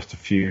it was just a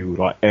few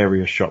like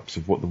area shots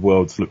of what the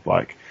worlds looked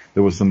like.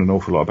 There wasn't an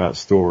awful lot about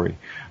story.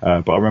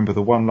 But I remember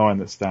the one line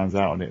that stands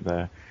out on it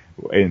there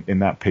in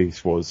that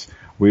piece was,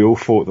 we all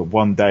thought that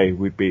one day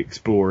we'd be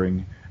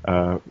exploring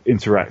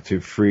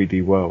interactive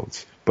 3D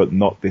worlds, but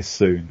not this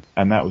soon.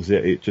 And that was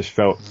it. It just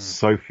felt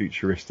so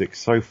futuristic,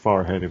 so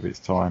far ahead of its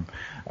time.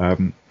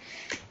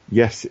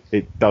 Yes,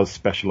 it does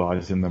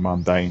specialize in the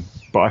mundane,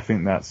 but I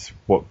think that's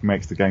what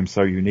makes the game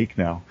so unique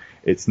now.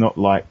 It's not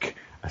like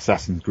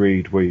Assassin's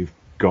Creed where you've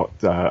got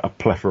a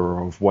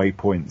plethora of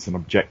waypoints and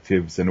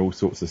objectives and all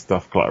sorts of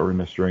stuff cluttering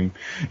the stream.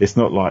 It's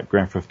not like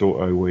Grand Theft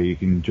Auto where you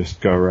can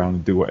just go around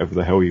and do whatever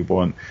the hell you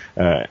want.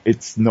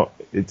 It's not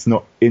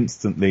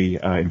instantly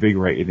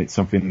invigorating. It's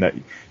something that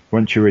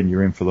once you're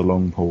in for the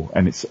long haul,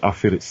 and I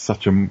feel it's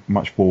such a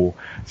much more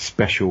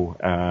special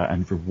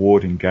and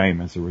rewarding game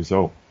as a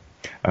result.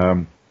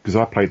 Because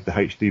I played the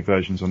HD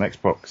versions on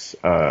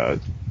Xbox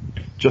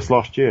just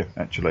last year,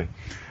 actually.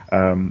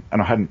 And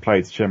I hadn't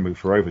played Shenmue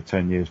for over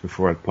 10 years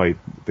before I'd played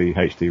the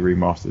HD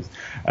remasters.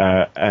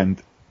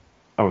 And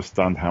I was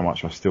stunned how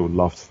much I still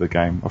loved the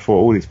game. I thought,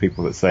 all these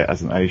people that say it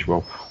hasn't aged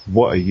well,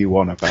 what are you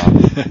on about?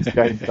 This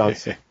game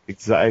does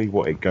exactly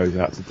what it goes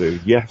out to do.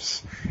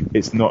 Yes,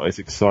 it's not as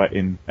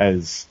exciting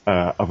as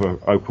other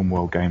open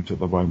world games at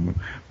the moment,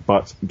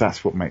 but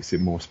that's what makes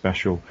it more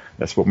special.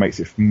 That's what makes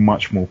it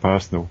much more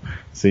personal.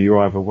 So you're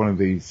either one of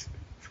these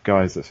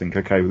guys that think,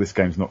 okay, well, this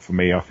game's not for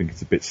me, I think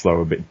it's a bit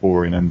slow, a bit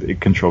boring, and it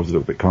controls a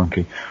little bit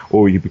clunky,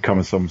 or you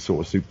become some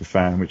sort of super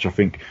fan, which I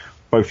think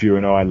both you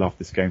and I love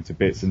this game to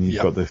bits, and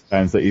you've got the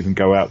fans that even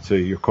go out to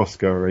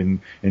Yokosuka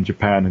in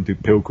Japan and do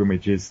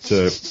pilgrimages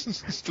to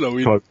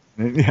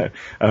yeah.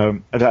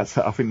 And I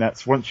think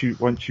that's once you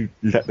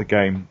let the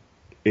game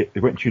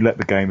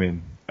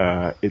in,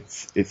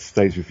 it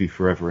stays with you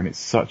forever, and it's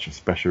such a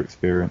special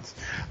experience.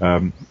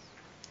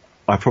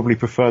 I probably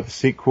prefer the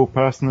sequel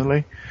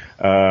personally.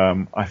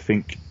 I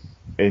think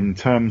in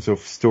terms of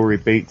story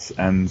beats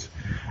and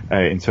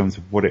in terms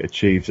of what it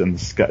achieves and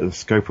the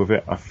scope of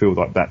it, I feel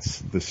like that's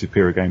the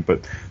superior game,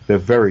 but they're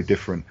very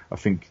different. I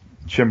think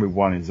Shenmue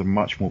 1 is a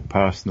much more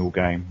personal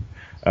game.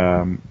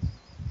 And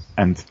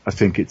I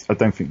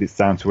don't think it's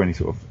down to any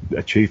sort of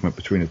achievement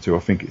between the two. I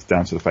think it's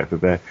down to the fact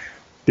that they're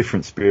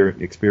different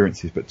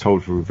experiences, but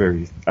told through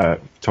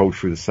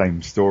the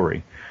same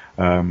story.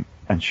 And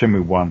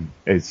Shenmue 1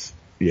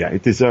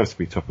 it deserves to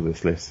be top of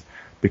this list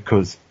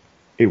because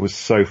it was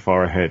so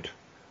far ahead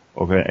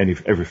of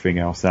everything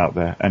else out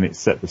there, and it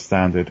set the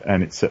standard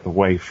and it set the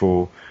way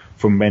for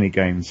many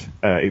games.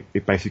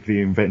 It basically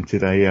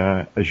invented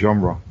a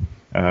genre.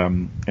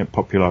 It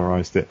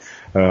popularized it.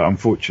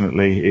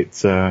 Unfortunately,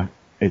 its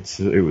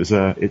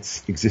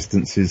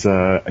existence is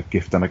a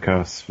gift and a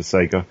curse for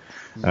Sega.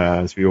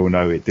 As we all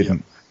know, it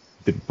didn't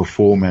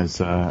perform as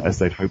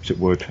they'd hoped it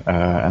would,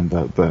 and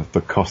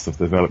the cost of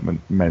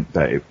development meant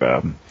that it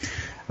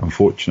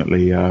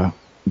unfortunately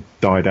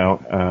died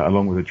out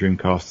along with the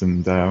Dreamcast,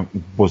 and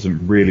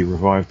wasn't really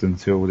revived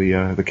until the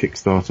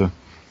Kickstarter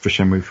for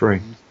Shenmue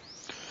 3.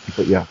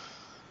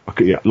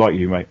 But like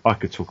you, mate, I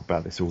could talk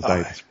about this all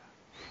day.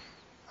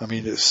 I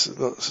mean, there's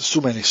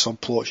so many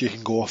subplots you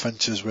can go off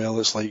into as well.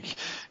 It's like,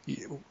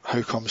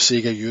 how come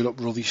Sega Europe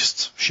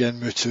released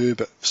Shenmue 2,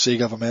 but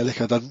Sega of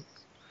America didn't?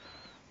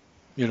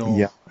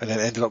 And then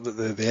ended up that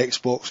the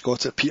Xbox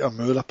got it. Peter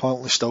Moore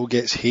apparently still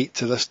gets hate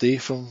to this day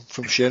from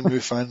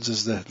Shenmue fans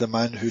as the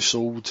man who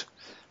sold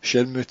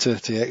Shenmue to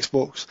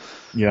Xbox.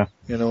 Yeah.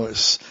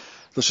 There's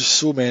just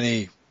so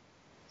many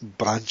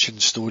branching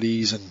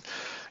stories and,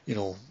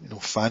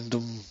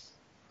 fandom,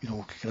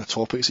 kind of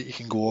topics that you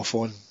can go off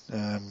on.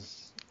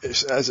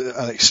 It's as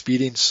an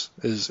experience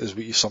is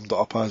what you summed it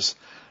up as.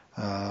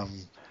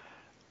 And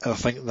I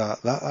think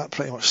that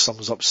pretty much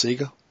sums up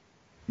Sega.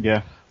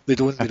 Yeah. They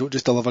don't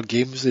just deliver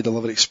games, they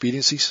deliver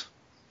experiences.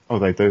 Oh,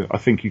 they do. I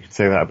think you could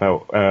say that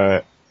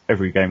about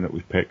every game that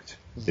we've picked.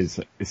 Is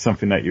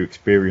something that you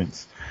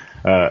experience,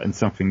 and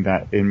something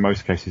that in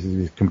most cases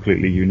is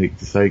completely unique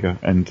to Sega.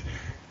 And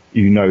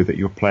you know that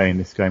you're playing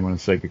this game on a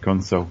Sega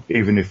console.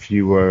 Even if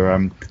you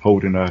were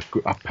holding a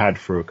pad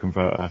through a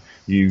converter,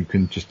 you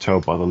can just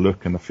tell by the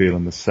look and the feel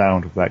and the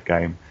sound of that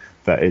game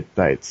that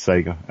it's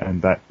Sega,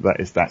 and that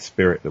is that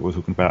spirit that we're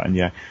talking about. And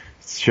yeah,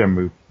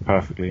 Shenmue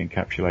perfectly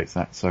encapsulates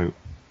that. So,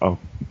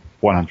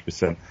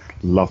 100%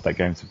 love that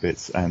game to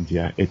bits, and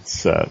yeah,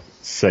 it's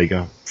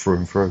Sega through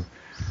and through.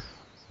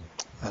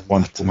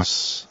 And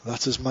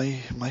that is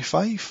my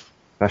 5.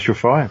 That's your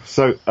 5.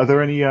 So, are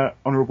there any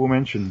honourable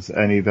mentions?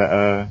 Any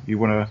that you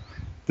want to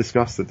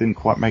discuss that didn't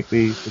quite make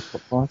the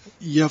top 5?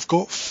 Yeah, I've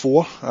got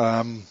 4.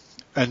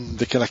 And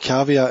the kind of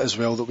caveat as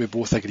well that we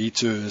both agreed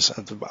to is,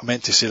 I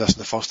meant to say this in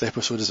the first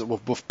episode, is that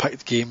we've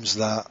picked games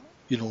that,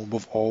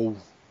 we've all,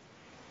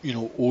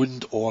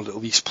 owned or at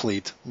least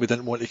played. We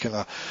didn't want to kind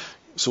of,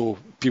 so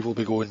people will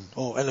be going,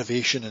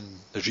 innovation in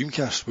the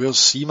Dreamcast, where's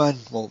Seaman?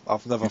 Well,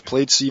 I've never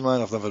played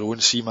Seaman, I've never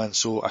owned Seaman,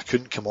 so I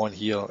couldn't come on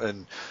here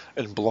and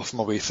bluff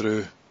my way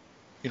through,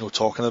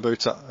 talking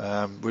about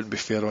it. Wouldn't be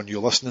fair on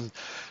you listening.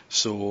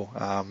 So,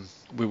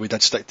 we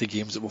did stick to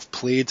games that we've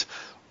played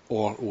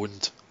or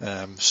owned.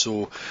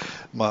 So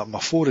my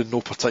 4 in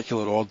no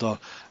particular order.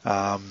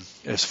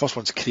 Is first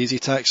one's Crazy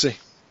Taxi.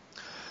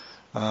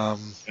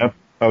 Yep.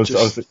 I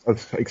was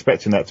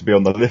expecting that to be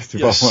on the list.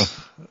 Yes,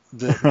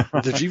 the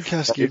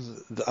Dreamcast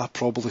game that I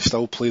probably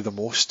still play the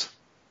most.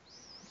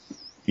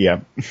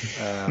 Yeah.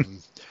 An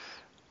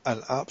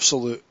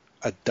absolute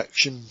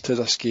addiction to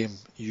this game.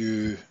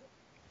 You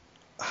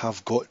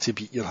have got to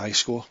beat your high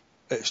score.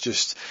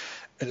 It's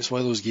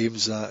one of those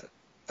games that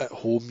at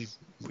home you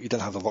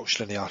didn't have the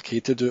luxury in the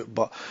arcade to do it,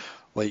 but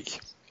like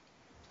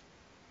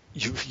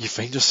you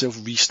find yourself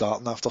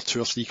restarting after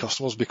 2 or 3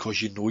 customers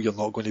because you're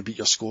not going to beat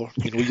your score.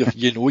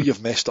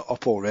 You've messed it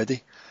up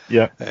already.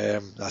 Yeah.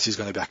 This is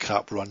going to be a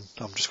crap run.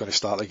 I'm just going to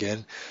start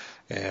again.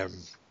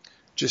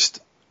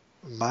 Just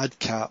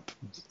madcap,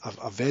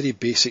 a very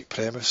basic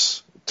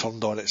premise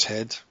turned on its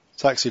head.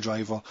 Taxi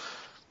driver,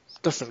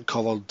 different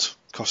coloured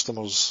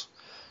customers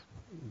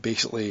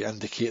basically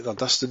indicate their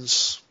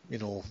distance.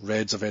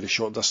 Red's a very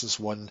short distance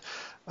one,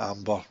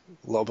 amber a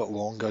little bit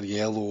longer,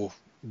 yellow,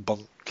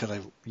 burnt kind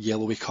of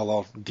yellowy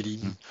colour,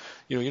 green.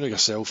 You know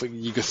yourself,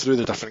 you go through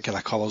the different kind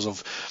of colours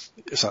of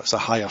it's a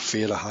higher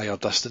fare, a higher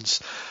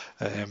distance.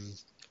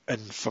 And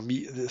for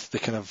me, the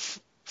kind of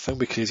thing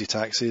with Crazy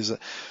Taxi is that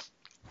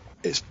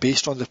it's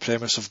based on the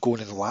premise of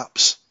going in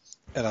laps,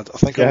 and I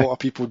think a lot of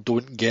people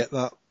don't get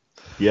that.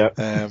 Yeah.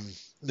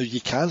 Now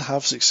you can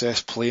have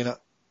success playing it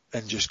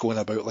and just going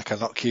about like a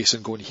nutcase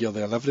and going here,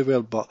 there, and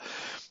everywhere, but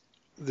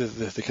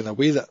the kind of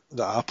way that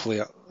I play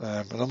it,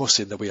 and I'm not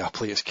saying the way I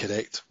play it is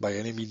correct by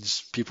any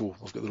means. People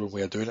have got their own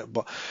way of doing it,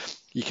 but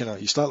you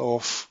start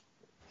off,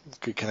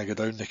 kind of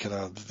go down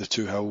the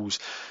 2 hills,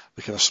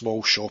 the kind of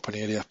small shopping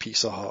area,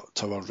 Pizza Hut,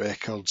 Tower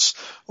Records,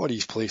 all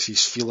these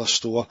places, feel a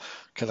store,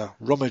 kind of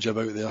rummage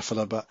about there for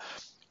a bit,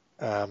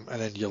 and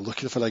then you're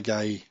looking for a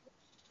guy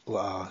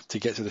to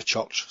get to the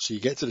church. So you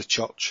get to the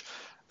church,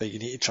 then you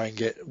need to try and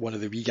get one of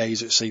the wee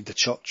guys outside the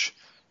church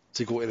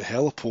to go to the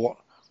heliport.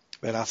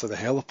 Then after the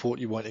heliport,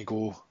 you want to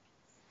go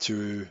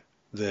to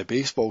the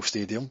baseball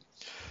stadium,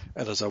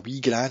 and there's a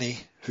wee granny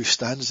who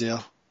stands there,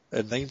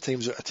 and 9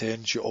 times out of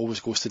 10, she always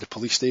goes to the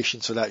police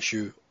station, so that's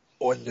you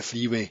on the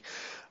freeway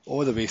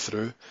all the way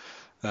through.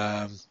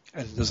 And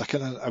there's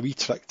a wee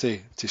trick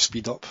to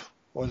speed up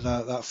on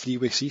that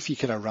freeway. See if you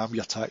kind of ram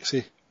your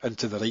taxi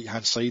into the right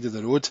hand side of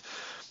the road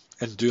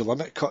and do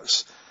limit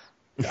cuts.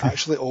 It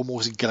actually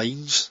almost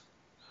grinds,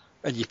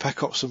 and you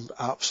pick up some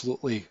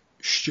absolutely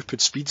stupid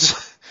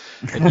speeds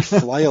and you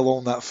fly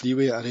along that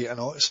freeway at a rate of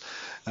knots.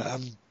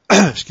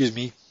 Excuse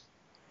me.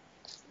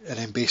 And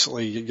then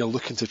basically you're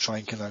looking to try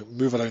and kind of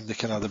move around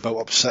the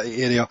built up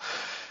city area.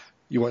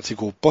 You want to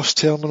go bus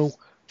terminal,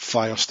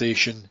 fire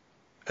station,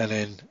 and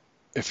then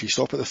if you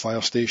stop at the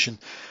fire station,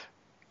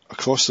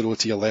 across the road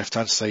to your left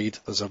hand side,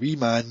 there's a wee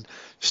man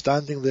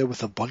standing there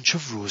with a bunch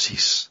of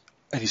roses,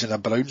 and he's in a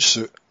brown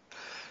suit,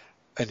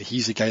 and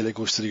he's the guy that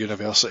goes to the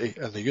university,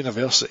 and the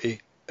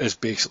university is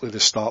basically the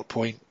start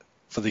point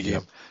for the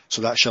game.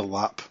 So that's your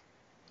lap.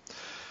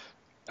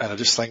 And I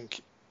just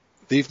think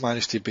they've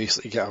managed to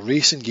basically get a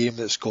racing game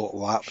that's got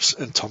laps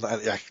and turn it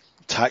into a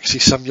taxi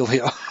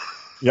simulator.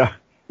 Yeah,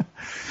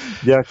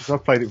 because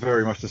I've played it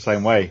very much the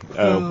same way.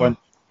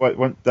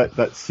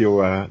 That's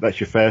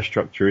your fare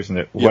structure, isn't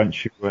it? Yep.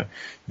 Once you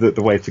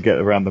the way to get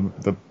around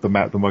the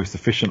map the most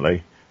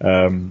efficiently.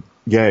 It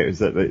was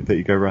that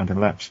you go around in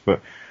laps,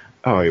 but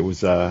it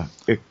was a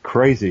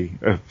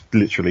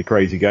literally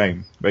crazy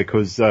game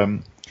because.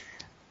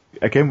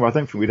 Again, I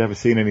don't think we'd ever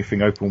seen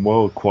anything open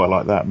world quite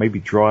like that. Maybe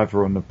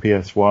Driver on the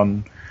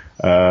PS1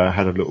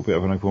 had a little bit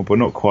of an open world, but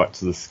not quite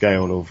to the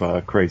scale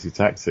of Crazy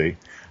Taxi.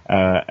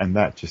 And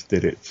that just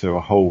did it to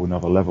a whole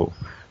another level.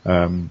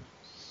 It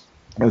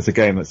was a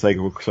game that Sega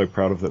were so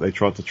proud of that they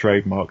tried to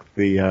trademark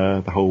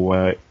the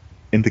whole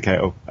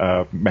indicator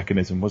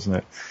mechanism, wasn't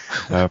it?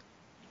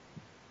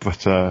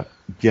 It's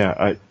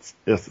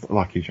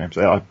like you, James.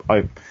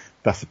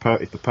 It's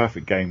the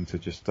perfect game to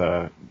just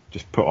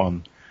put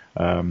on.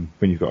 when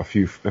you've got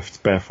a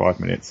spare 5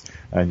 minutes.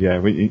 And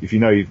yeah, if you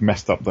know you've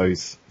messed up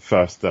those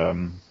first,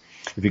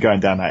 if you're going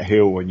down that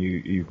hill and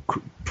you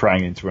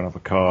prang into another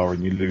car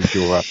and you lose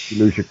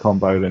your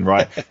combo, then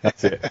right,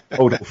 that's it.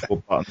 Hold all 4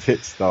 buttons,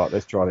 hit start.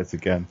 Let's try this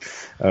again.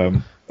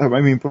 I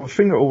mean, but the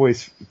thing that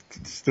always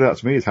stood out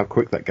to me is how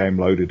quick that game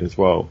loaded as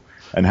well,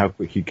 and how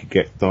quick you could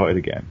get started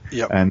again.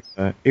 Yep. And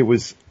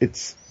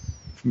it's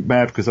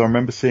mad because I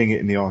remember seeing it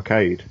in the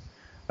arcade,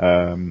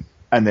 and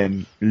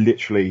then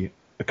literally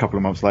a couple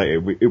of months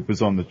later, it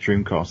was on the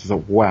Dreamcast. I was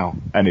like, wow,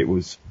 and it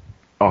was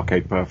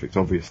arcade perfect,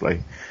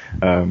 obviously.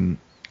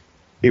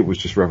 It was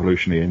just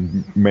revolutionary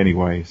in many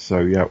ways.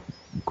 So yeah,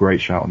 great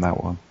shout on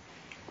that one.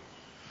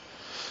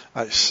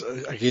 It's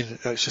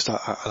just an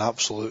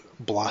absolute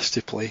blast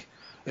to play.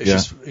 It's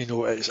just,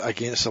 it's a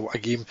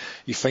game,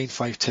 you find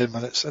 5-10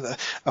 minutes, and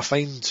I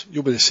find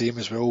you'll be the same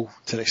as well,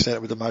 to an extent I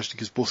would imagine,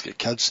 because both get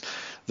kids,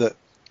 that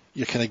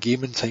your kind of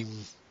gaming time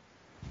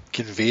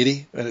can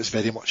vary, and it's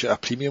very much at a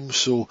premium,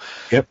 so,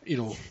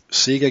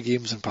 Sega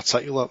games in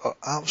particular are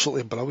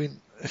absolutely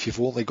brilliant if you've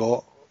only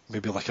got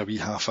maybe like a wee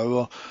half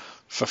hour,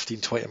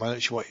 15-20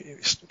 minutes.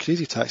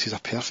 Crazy Taxi is a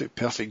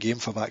perfect game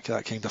for that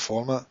kind of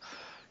format.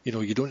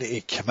 You don't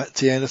need to commit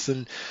to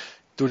anything,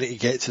 don't need to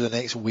get to the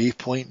next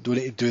waypoint, don't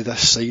need to do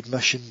this side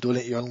mission, don't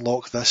need to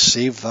unlock this,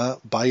 save that,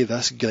 buy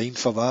this, grind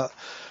for that.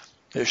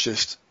 It's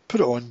just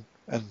put it on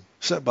and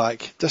sit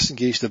back,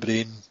 disengage the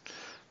brain,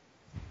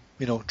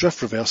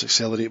 drift, reverse,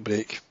 accelerate,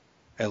 brake,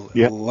 and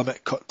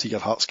limit cut to your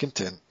heart's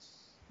content.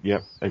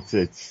 Yep,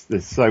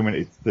 there's so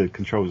many. The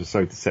controls are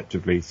so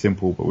deceptively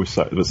simple, but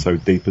so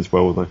deep as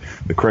well.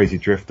 The crazy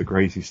drift, the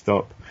crazy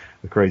stop,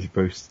 the crazy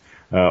boost.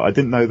 I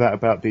didn't know that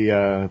about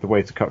the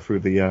way to cut through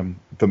the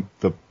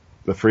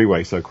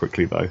freeway so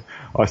quickly though.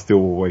 I still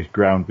always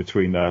ground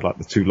between like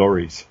the 2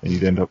 lorries, and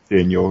you'd end up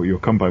seeing your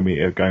combo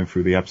meter going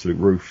through the absolute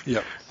roof.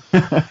 Yep.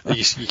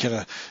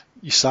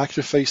 you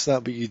sacrifice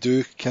that, but you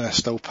do kind of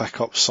still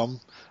pick up some.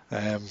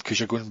 Because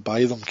you're going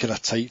by them kind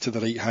of tight to the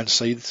right hand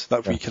side,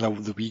 that wee kind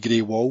of the wee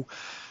grey wall.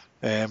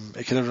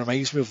 It kind of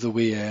reminds me of the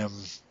way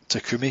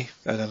Takumi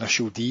in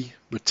Initial D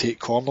would take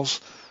corners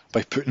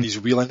by putting his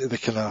wheel into the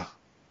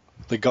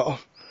gutter.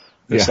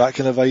 It's that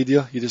kind of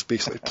idea. You just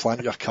basically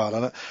plant your car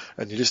in it,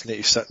 and you just need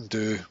to sit and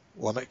do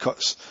limit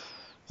cuts.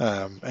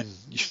 And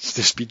the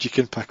speed you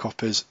can pick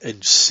up is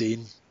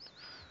insane.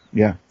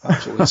 Yeah,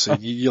 absolutely insane.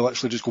 You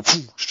literally just go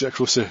straight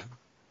across the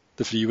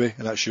freeway,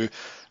 and that's you,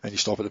 and you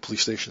stop at the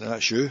police station, and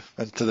that's you,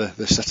 into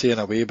the city in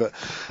a way. But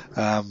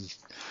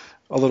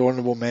other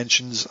honourable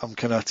mentions, I'm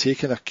kind of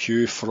taking a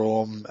cue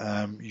from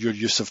your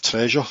use of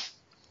treasure.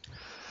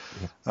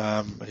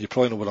 And you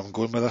probably know where I'm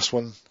going with this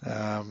one,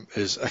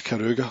 is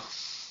Ikaruga.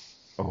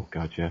 Oh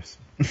god, yes.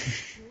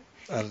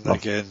 And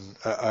again,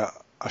 a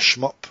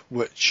shmup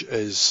which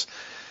is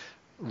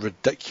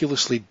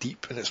ridiculously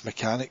deep in its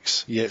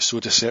mechanics, yet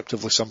so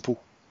deceptively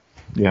simple.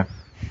 Yeah.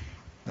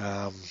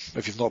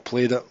 If you've not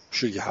played it, I'm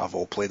sure you have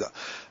all played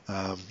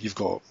it. You've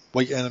got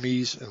white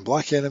enemies and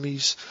black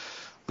enemies.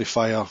 They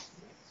fire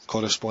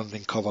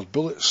corresponding coloured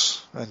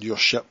bullets, and your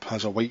ship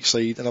has a white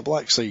side and a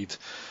black side.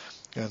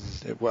 And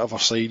at whatever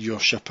side your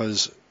ship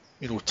is,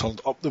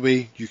 turned up the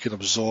way, you can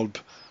absorb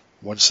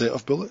one set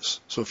of bullets.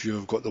 So if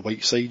you've got the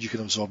white side, you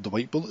can absorb the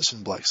white bullets,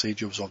 and black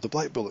side, you absorb the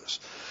black bullets.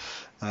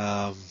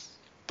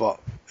 But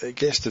it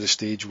gets to the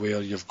stage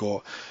where you've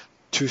got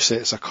 2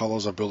 sets of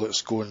colours of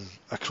bullets going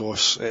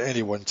across at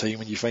any one time,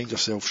 and you find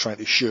yourself trying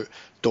to shoot,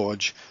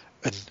 dodge,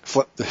 and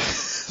flip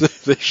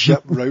the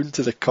ship round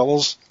to the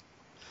colours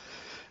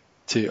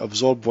to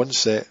absorb one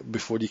set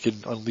before you can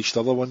unleash the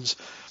other ones.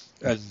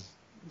 And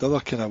the other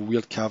kind of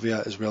weird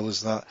caveat as well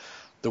is that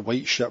the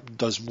white ship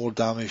does more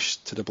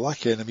damage to the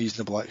black enemies,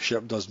 and the black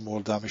ship does more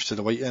damage to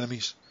the white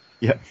enemies.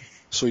 Yeah.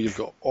 So you've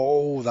got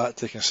all that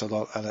to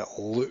consider, and it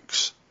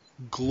looks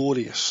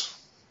glorious.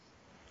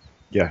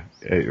 Yeah,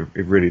 it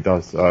really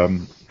does.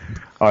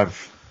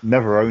 I've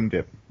never owned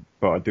it,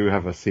 but I do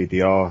have a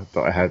CDR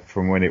that I had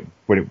from when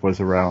it was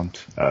around.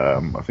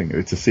 I think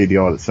it's a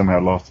CDR that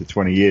somehow lasted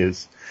 20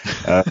 years.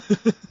 I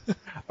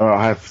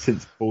have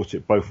since bought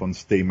it both on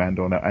Steam and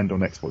on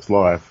Xbox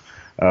Live,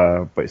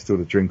 but it's still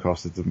the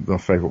Dreamcast is my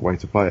favourite way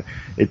to play it.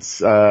 It's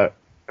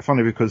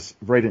funny because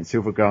Radiant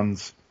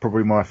Silvergun's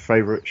probably my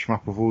favourite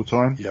shmup of all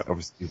time. Yep.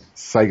 Obviously,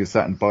 Sega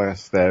Saturn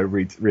bias there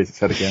rears its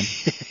head again.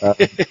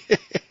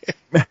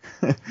 But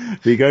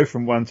you go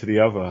from one to the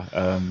other.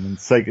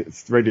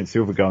 Sega Radiant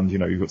Silvergun,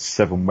 you've got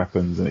 7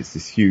 weapons, and it's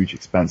this huge,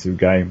 expansive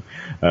game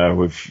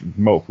with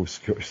multiple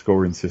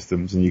scoring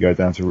systems. And you go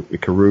down to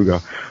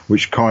Ikaruga,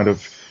 which kind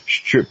of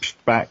strips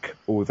back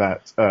all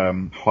that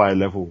high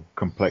level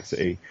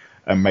complexity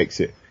and makes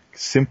it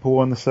simple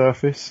on the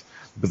surface.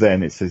 But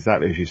then it's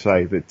exactly as you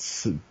say,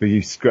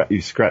 you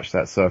scratch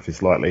that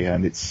surface lightly,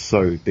 and it's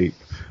so deep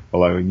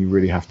below, and you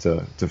really have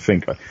to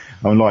think.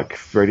 Unlike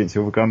Radiant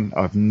Silvergun,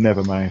 I've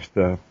never managed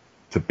to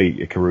beat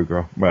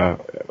Ikaruga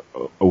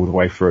all the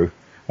way through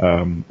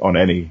on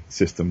any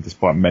system,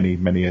 despite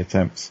many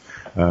attempts.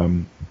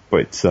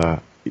 But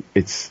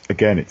it's I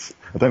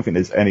don't think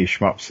there's any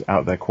shmups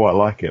out there quite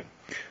like it.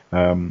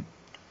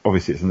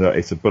 obviously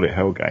it's a bullet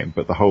hell game,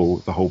 but the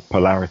whole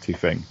polarity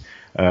thing,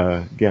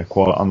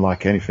 quite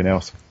unlike anything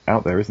else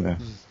out there, isn't there?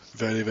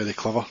 Very, very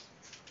clever.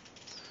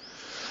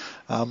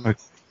 Okay.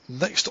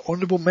 Next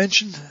honourable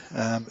mention,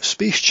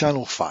 Space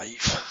Channel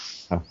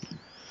 5.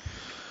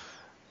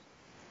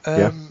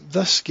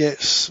 This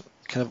gets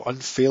kind of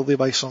unfairly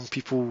by some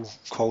people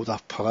called a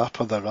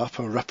Parappa the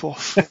Rapper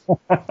ripoff.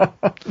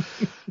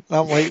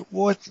 I'm like,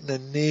 what in the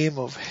name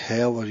of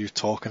hell are you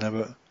talking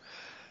about?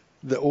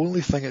 The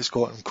only thing it's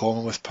got in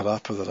common with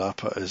Parappa the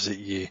Rapper is that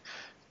you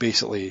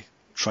basically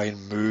try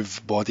and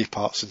move body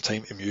parts in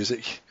time to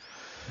music.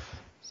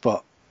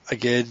 But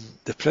again,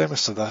 the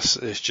premise of this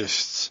is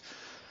just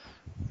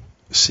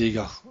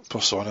Sega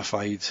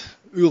personified.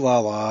 Ooh la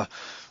la,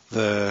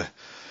 the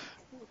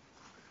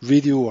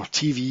radio or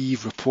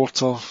TV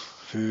reporter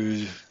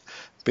who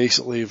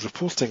basically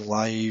reporting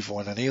live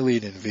on an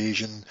alien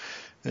invasion,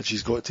 and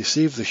she's got to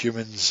save the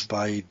humans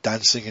by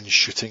dancing and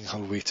shooting her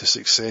way to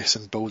success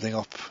and building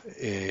up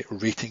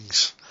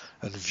ratings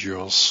and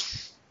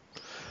viewers.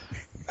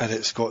 And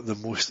it's got the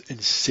most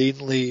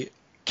insanely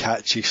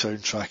catchy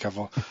soundtrack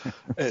ever.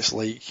 It's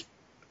like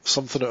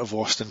something out of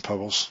Austin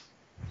Powers.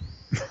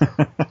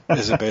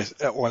 Is the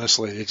best.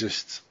 Honestly, if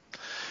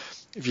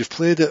you've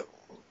played it,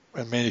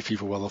 and many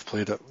people will have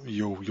played it,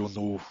 you'll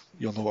know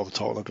what I'm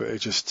talking about.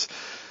 It's just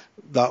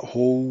that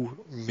whole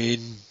main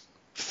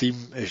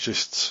theme is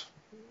just,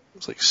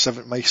 it's like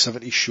my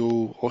 70s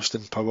show,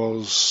 Austin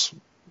Powers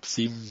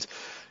themed,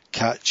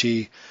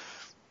 catchy,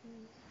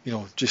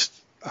 just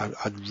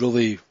a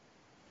really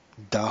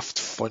daft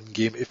fun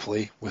game to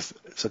play with.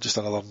 It's just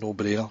another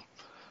no-brainer.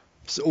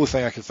 It's the only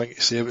thing I can think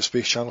to say about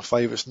Space Channel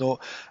 5. It's not,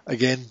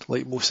 again,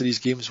 like most of these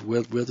games,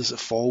 where does it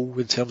fall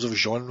in terms of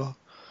genre?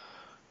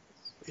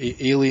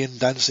 Alien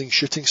dancing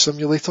shooting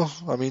simulator?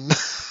 I mean,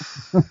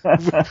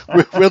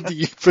 where do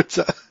you put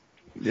it?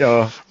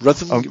 Yeah.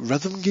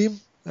 Rhythm game?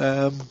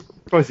 I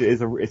suppose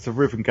it's a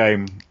rhythm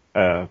game,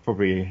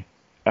 probably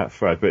at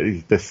third, but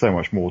there's so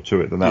much more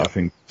to it than that. Yeah. I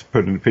think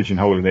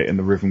pigeonholing it in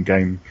the rhythm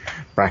game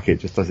bracket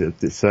just does it a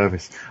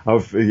disservice.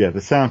 The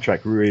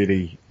soundtrack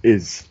really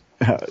is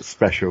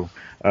special.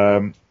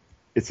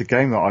 It's a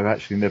game that I've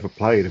actually never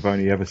played. I've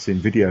only ever seen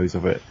videos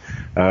of it,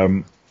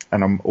 and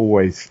I'm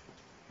always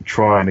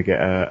trying to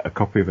get a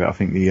copy of it. I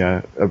think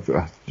I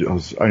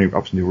was only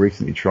up until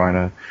recently trying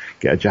to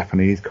get a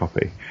Japanese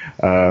copy,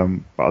 but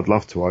I'd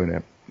love to own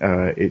it.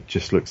 It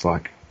just looks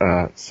like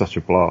such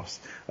a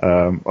blast.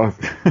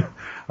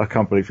 I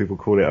can't believe people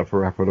call it a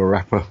Parappa the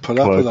Rapper.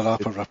 Parappa the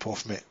Rapper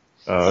rip-off, mate.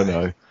 Oh,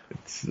 no.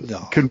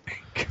 No.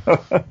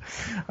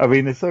 I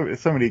mean, there's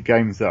so many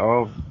games that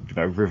are,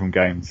 rhythm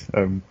games.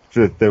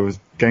 There was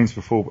games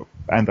before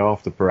and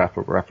after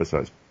Parappa, so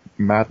it's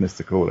madness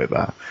to call it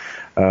that.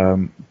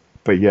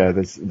 But yeah,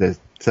 there's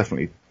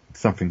definitely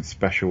something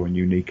special and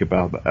unique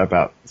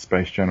about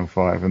Space Channel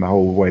 5 and the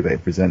whole way that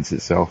it presents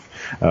itself.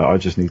 I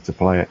just need to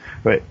play it.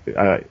 But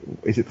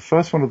is it the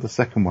first one or the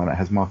second one that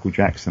has Michael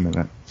Jackson in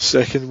it?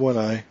 Second one,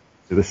 aye.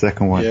 The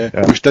second one.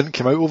 Yeah, which didn't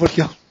come out over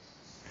here.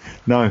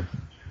 No,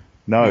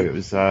 it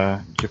was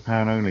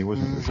Japan only,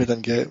 wasn't it? We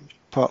didn't get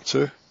part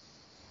 2.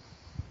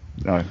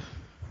 No.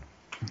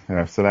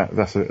 Yeah, so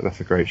that's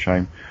a great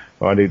shame.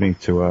 But I do need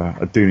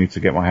to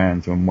get my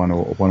hands on one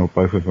or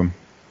both of them.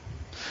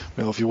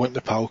 Well, if you want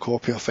the PAL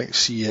copy, I think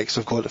CX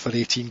have got it for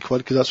 18 quid,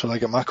 because that's when I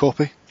get my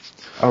copy.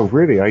 Oh,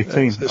 really?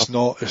 18? It's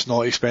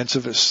not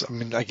expensive.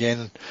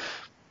 Again,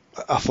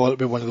 I thought it'd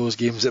be one of those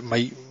games that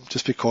might,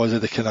 just because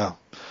of the kind of,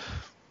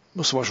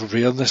 not so much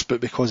rareness, but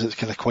because it's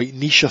kind of quite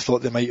niche, I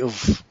thought they might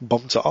have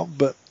bumped it up,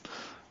 but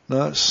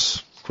no,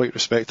 it's quite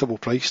respectable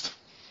priced.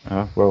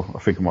 Well, I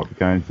think I might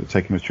be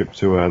taking a trip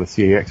to the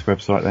CEX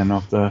website then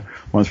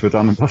once we're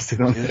done and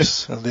busted on it.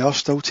 Yes, and they are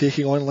still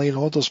taking online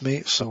orders,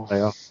 mate, so they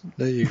are.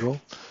 There you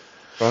go.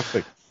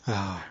 Perfect.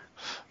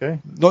 Okay.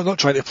 Not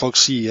trying to plug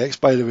CEX,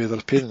 by the way, they're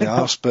a pain in the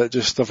arse, but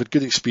just I've had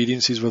good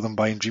experiences with them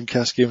buying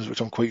Dreamcast games,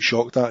 which I'm quite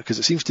shocked at, because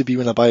it seems to be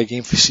when I buy a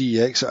game for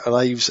CEX, it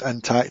arrives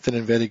intact and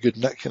in very good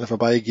nick, and if I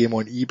buy a game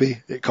on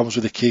eBay, it comes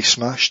with the case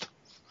smashed.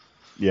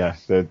 Yeah,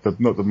 they're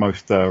not the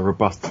most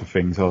robust of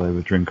things, are they,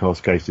 the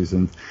Dreamcast cases?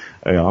 And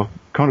I've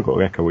kind of got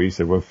to echo what you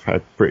said. We've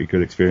had pretty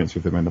good experience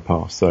with them in the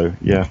past. So,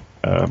 yeah,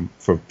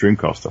 for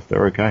Dreamcast stuff,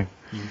 they're okay.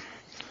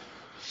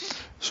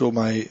 So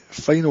my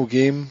final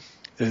game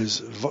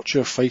is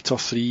Virtua Fighter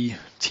 3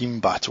 Team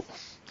Battle.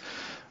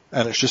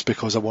 And it's just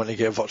because I want to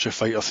get Virtua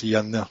Fighter 3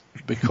 in there.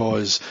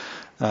 Because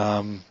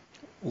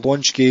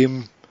launch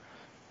game,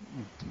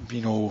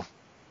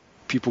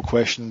 people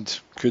questioned,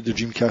 could the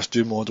Dreamcast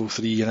do Model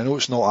 3? And I know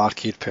it's not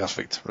arcade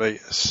perfect, right?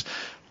 It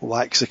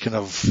lacks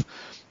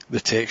the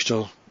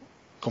texture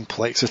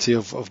complexity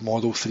of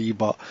Model 3,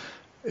 but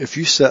if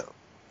you set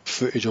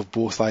footage of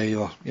both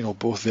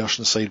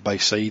versions side by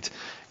side,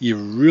 you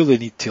really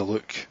need to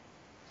look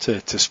to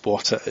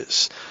spot it.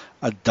 It's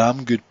a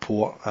damn good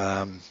port.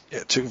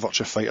 It took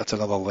Virtua Fighter to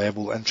another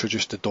level,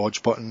 introduced the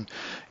dodge button.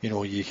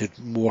 You had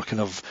more kind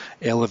of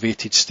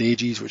elevated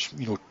stages, which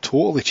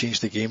totally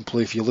changed the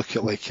gameplay. If you look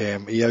at like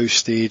Ao's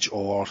stage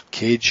or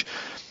Cage,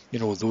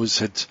 those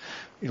had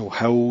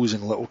hills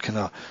and little kind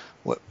of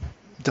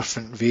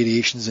different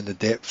variations in the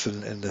depth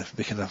and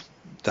the kind of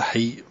the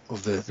height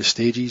of the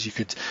stages. You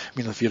could,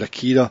 if you're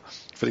Akira,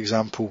 for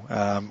example,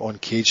 on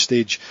Cage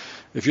Stage,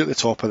 if you're at the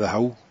top of the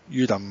hill,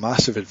 you had a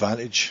massive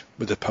advantage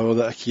with the power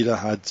that Akira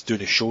had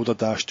doing his shoulder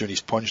dash, doing his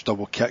punch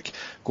double kick,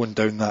 going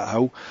down that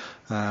hill.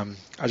 I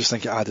just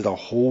think it added a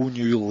whole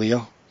new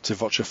layer to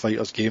Virtua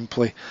Fighter's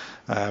gameplay.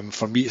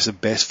 For me, it's the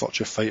best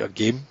Virtua Fighter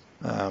game.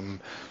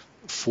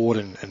 4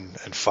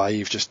 and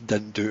 5 just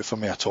didn't do it for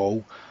me at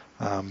all.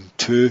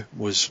 2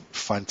 was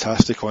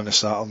fantastic on the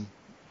Saturn.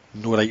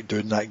 No right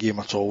doing that game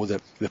at all.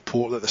 The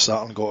port that the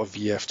Saturn got of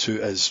VF2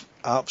 is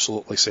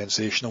absolutely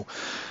sensational.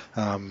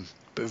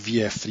 But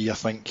VF3, I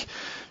think,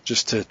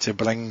 just to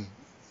bring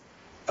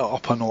it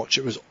up a notch,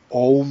 it was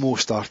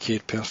almost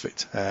arcade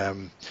perfect.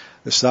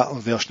 The Saturn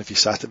version, if you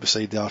sat it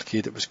beside the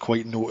arcade, it was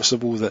quite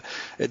noticeable that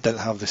it didn't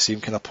have the same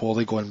kind of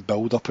polygon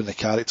build up in the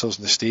characters,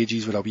 and the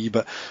stages were a wee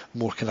bit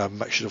more kind of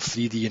mixture of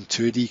 3D and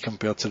 2D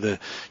compared to the,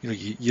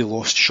 you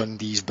lost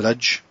Shundi's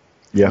bridge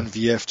on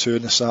VF2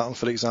 in the Saturn,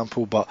 for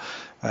example, but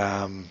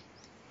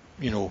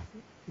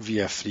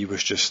VF3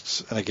 was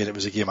just, and again, it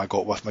was a game I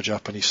got with my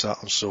Japanese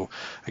Saturn, so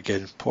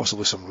again,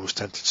 possibly some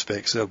rose-tinted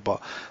specs there,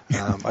 but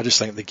I just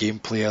think the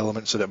gameplay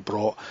elements that it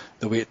brought,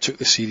 the way it took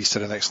the series to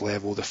the next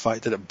level, the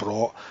fact that it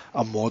brought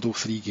a Model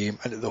 3 game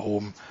into the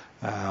home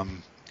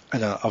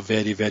in a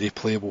very, very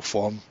playable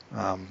form,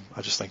 I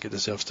just think it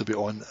deserves to be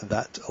on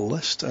that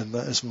list, and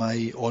that is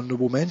my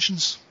honourable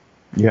mentions.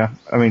 Yeah,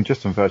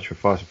 just on Virtua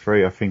Fighter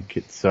 3, I think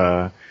it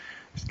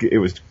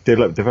was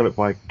developed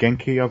by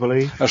Genki, I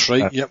believe. That's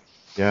right, yep.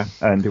 Yeah,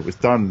 and it was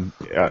done,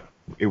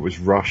 it was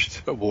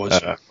rushed. It was.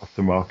 Off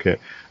the market.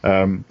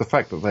 The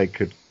fact that they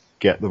could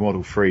get the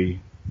Model 3,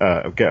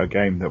 get a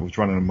game that was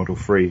running on Model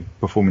 3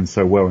 performing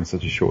so well in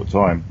such a short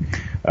time,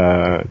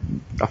 I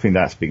think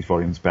that speaks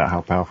volumes about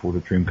how powerful the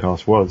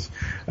Dreamcast was.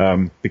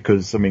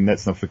 Because,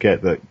 let's not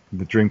forget that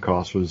the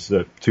Dreamcast was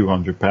a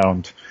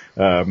 £200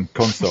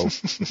 console.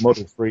 The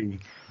Model 3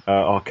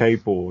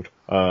 arcade board,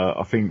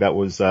 I think that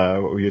was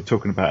you're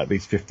talking about at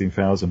least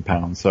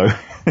 £15,000. So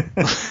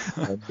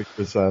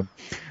because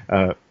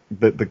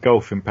the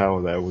gulf in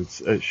power there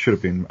it should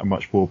have been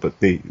much more, but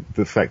the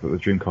fact that the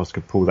Dreamcast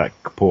could pull that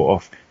port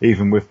off,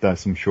 even with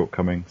some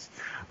shortcomings.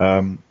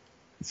 I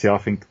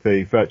think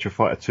the Virtua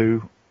Fighter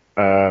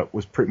 2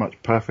 was pretty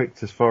much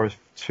perfect as far as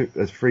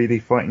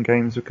 3D fighting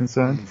games were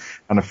concerned,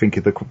 and I think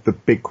the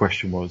big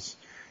question was,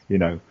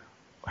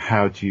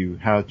 how do you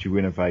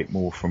innovate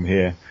more from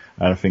here?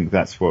 And I think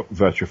that's what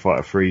Virtua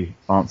Fighter 3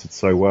 answered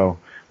so well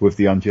with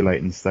the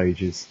undulating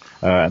stages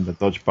and the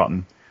dodge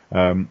button.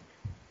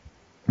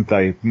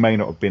 They may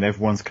not have been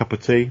everyone's cup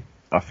of tea.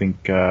 I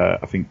think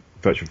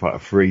Virtua Fighter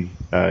 3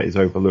 is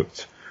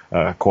overlooked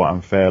quite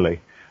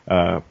unfairly,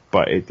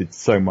 but it did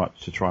so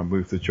much to try and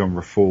move the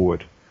genre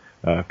forward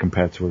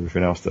compared to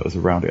everything else that was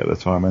around it at the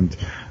time, and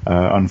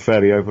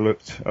unfairly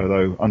overlooked,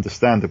 although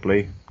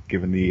understandably,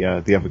 given the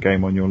other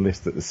game on your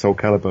list, that the Soul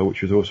Calibur,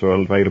 which was also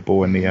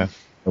available in the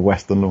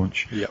Western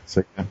launch. Yep.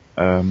 So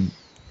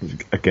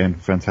again,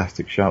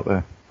 fantastic shout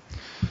there.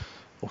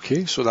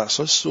 Okay, so that's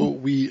us. So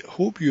we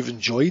hope you've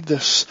enjoyed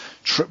this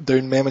trip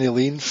down memory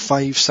lane.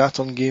 5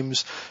 Saturn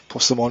games,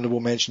 plus some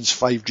honourable mentions,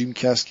 5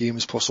 Dreamcast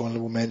games, plus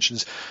honourable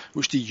mentions.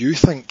 Which do you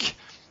think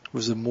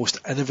was the most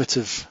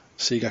innovative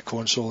Sega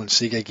console and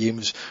Sega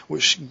games?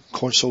 Which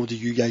console do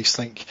you guys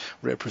think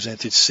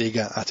represented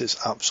Sega at its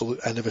absolute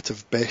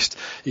innovative best?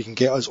 You can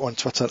get us on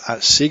Twitter at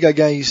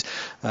SegaGuys.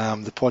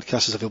 The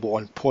podcast is available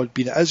on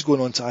Podbean. It is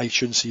going on to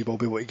iTunes, so you will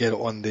be able to get it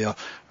on there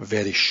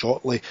very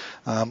shortly.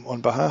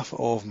 On behalf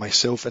of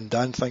myself and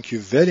Dan, thank you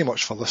very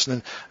much for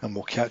listening, and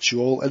we'll catch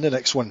you all in the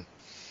next one.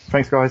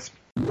 Thanks, guys.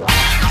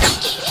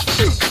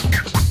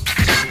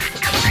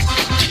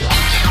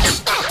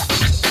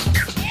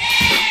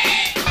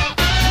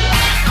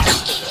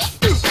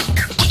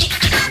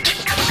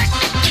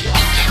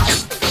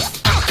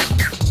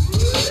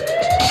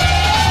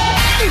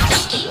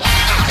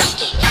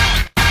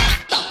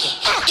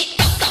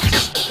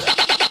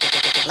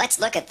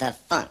 Look at the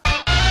funk.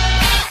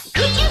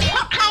 Could you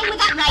stop playing with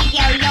that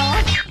radio of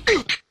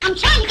yours? I'm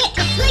trying to get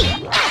to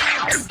sleep.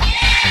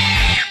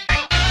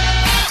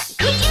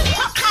 Could you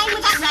stop playing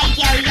with that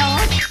radio of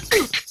yours?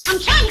 I'm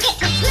trying to get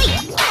to sleep.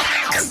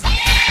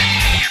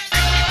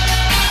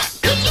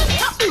 Could you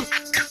stop?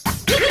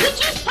 Could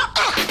you stop?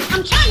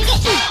 I'm trying to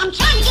get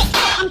to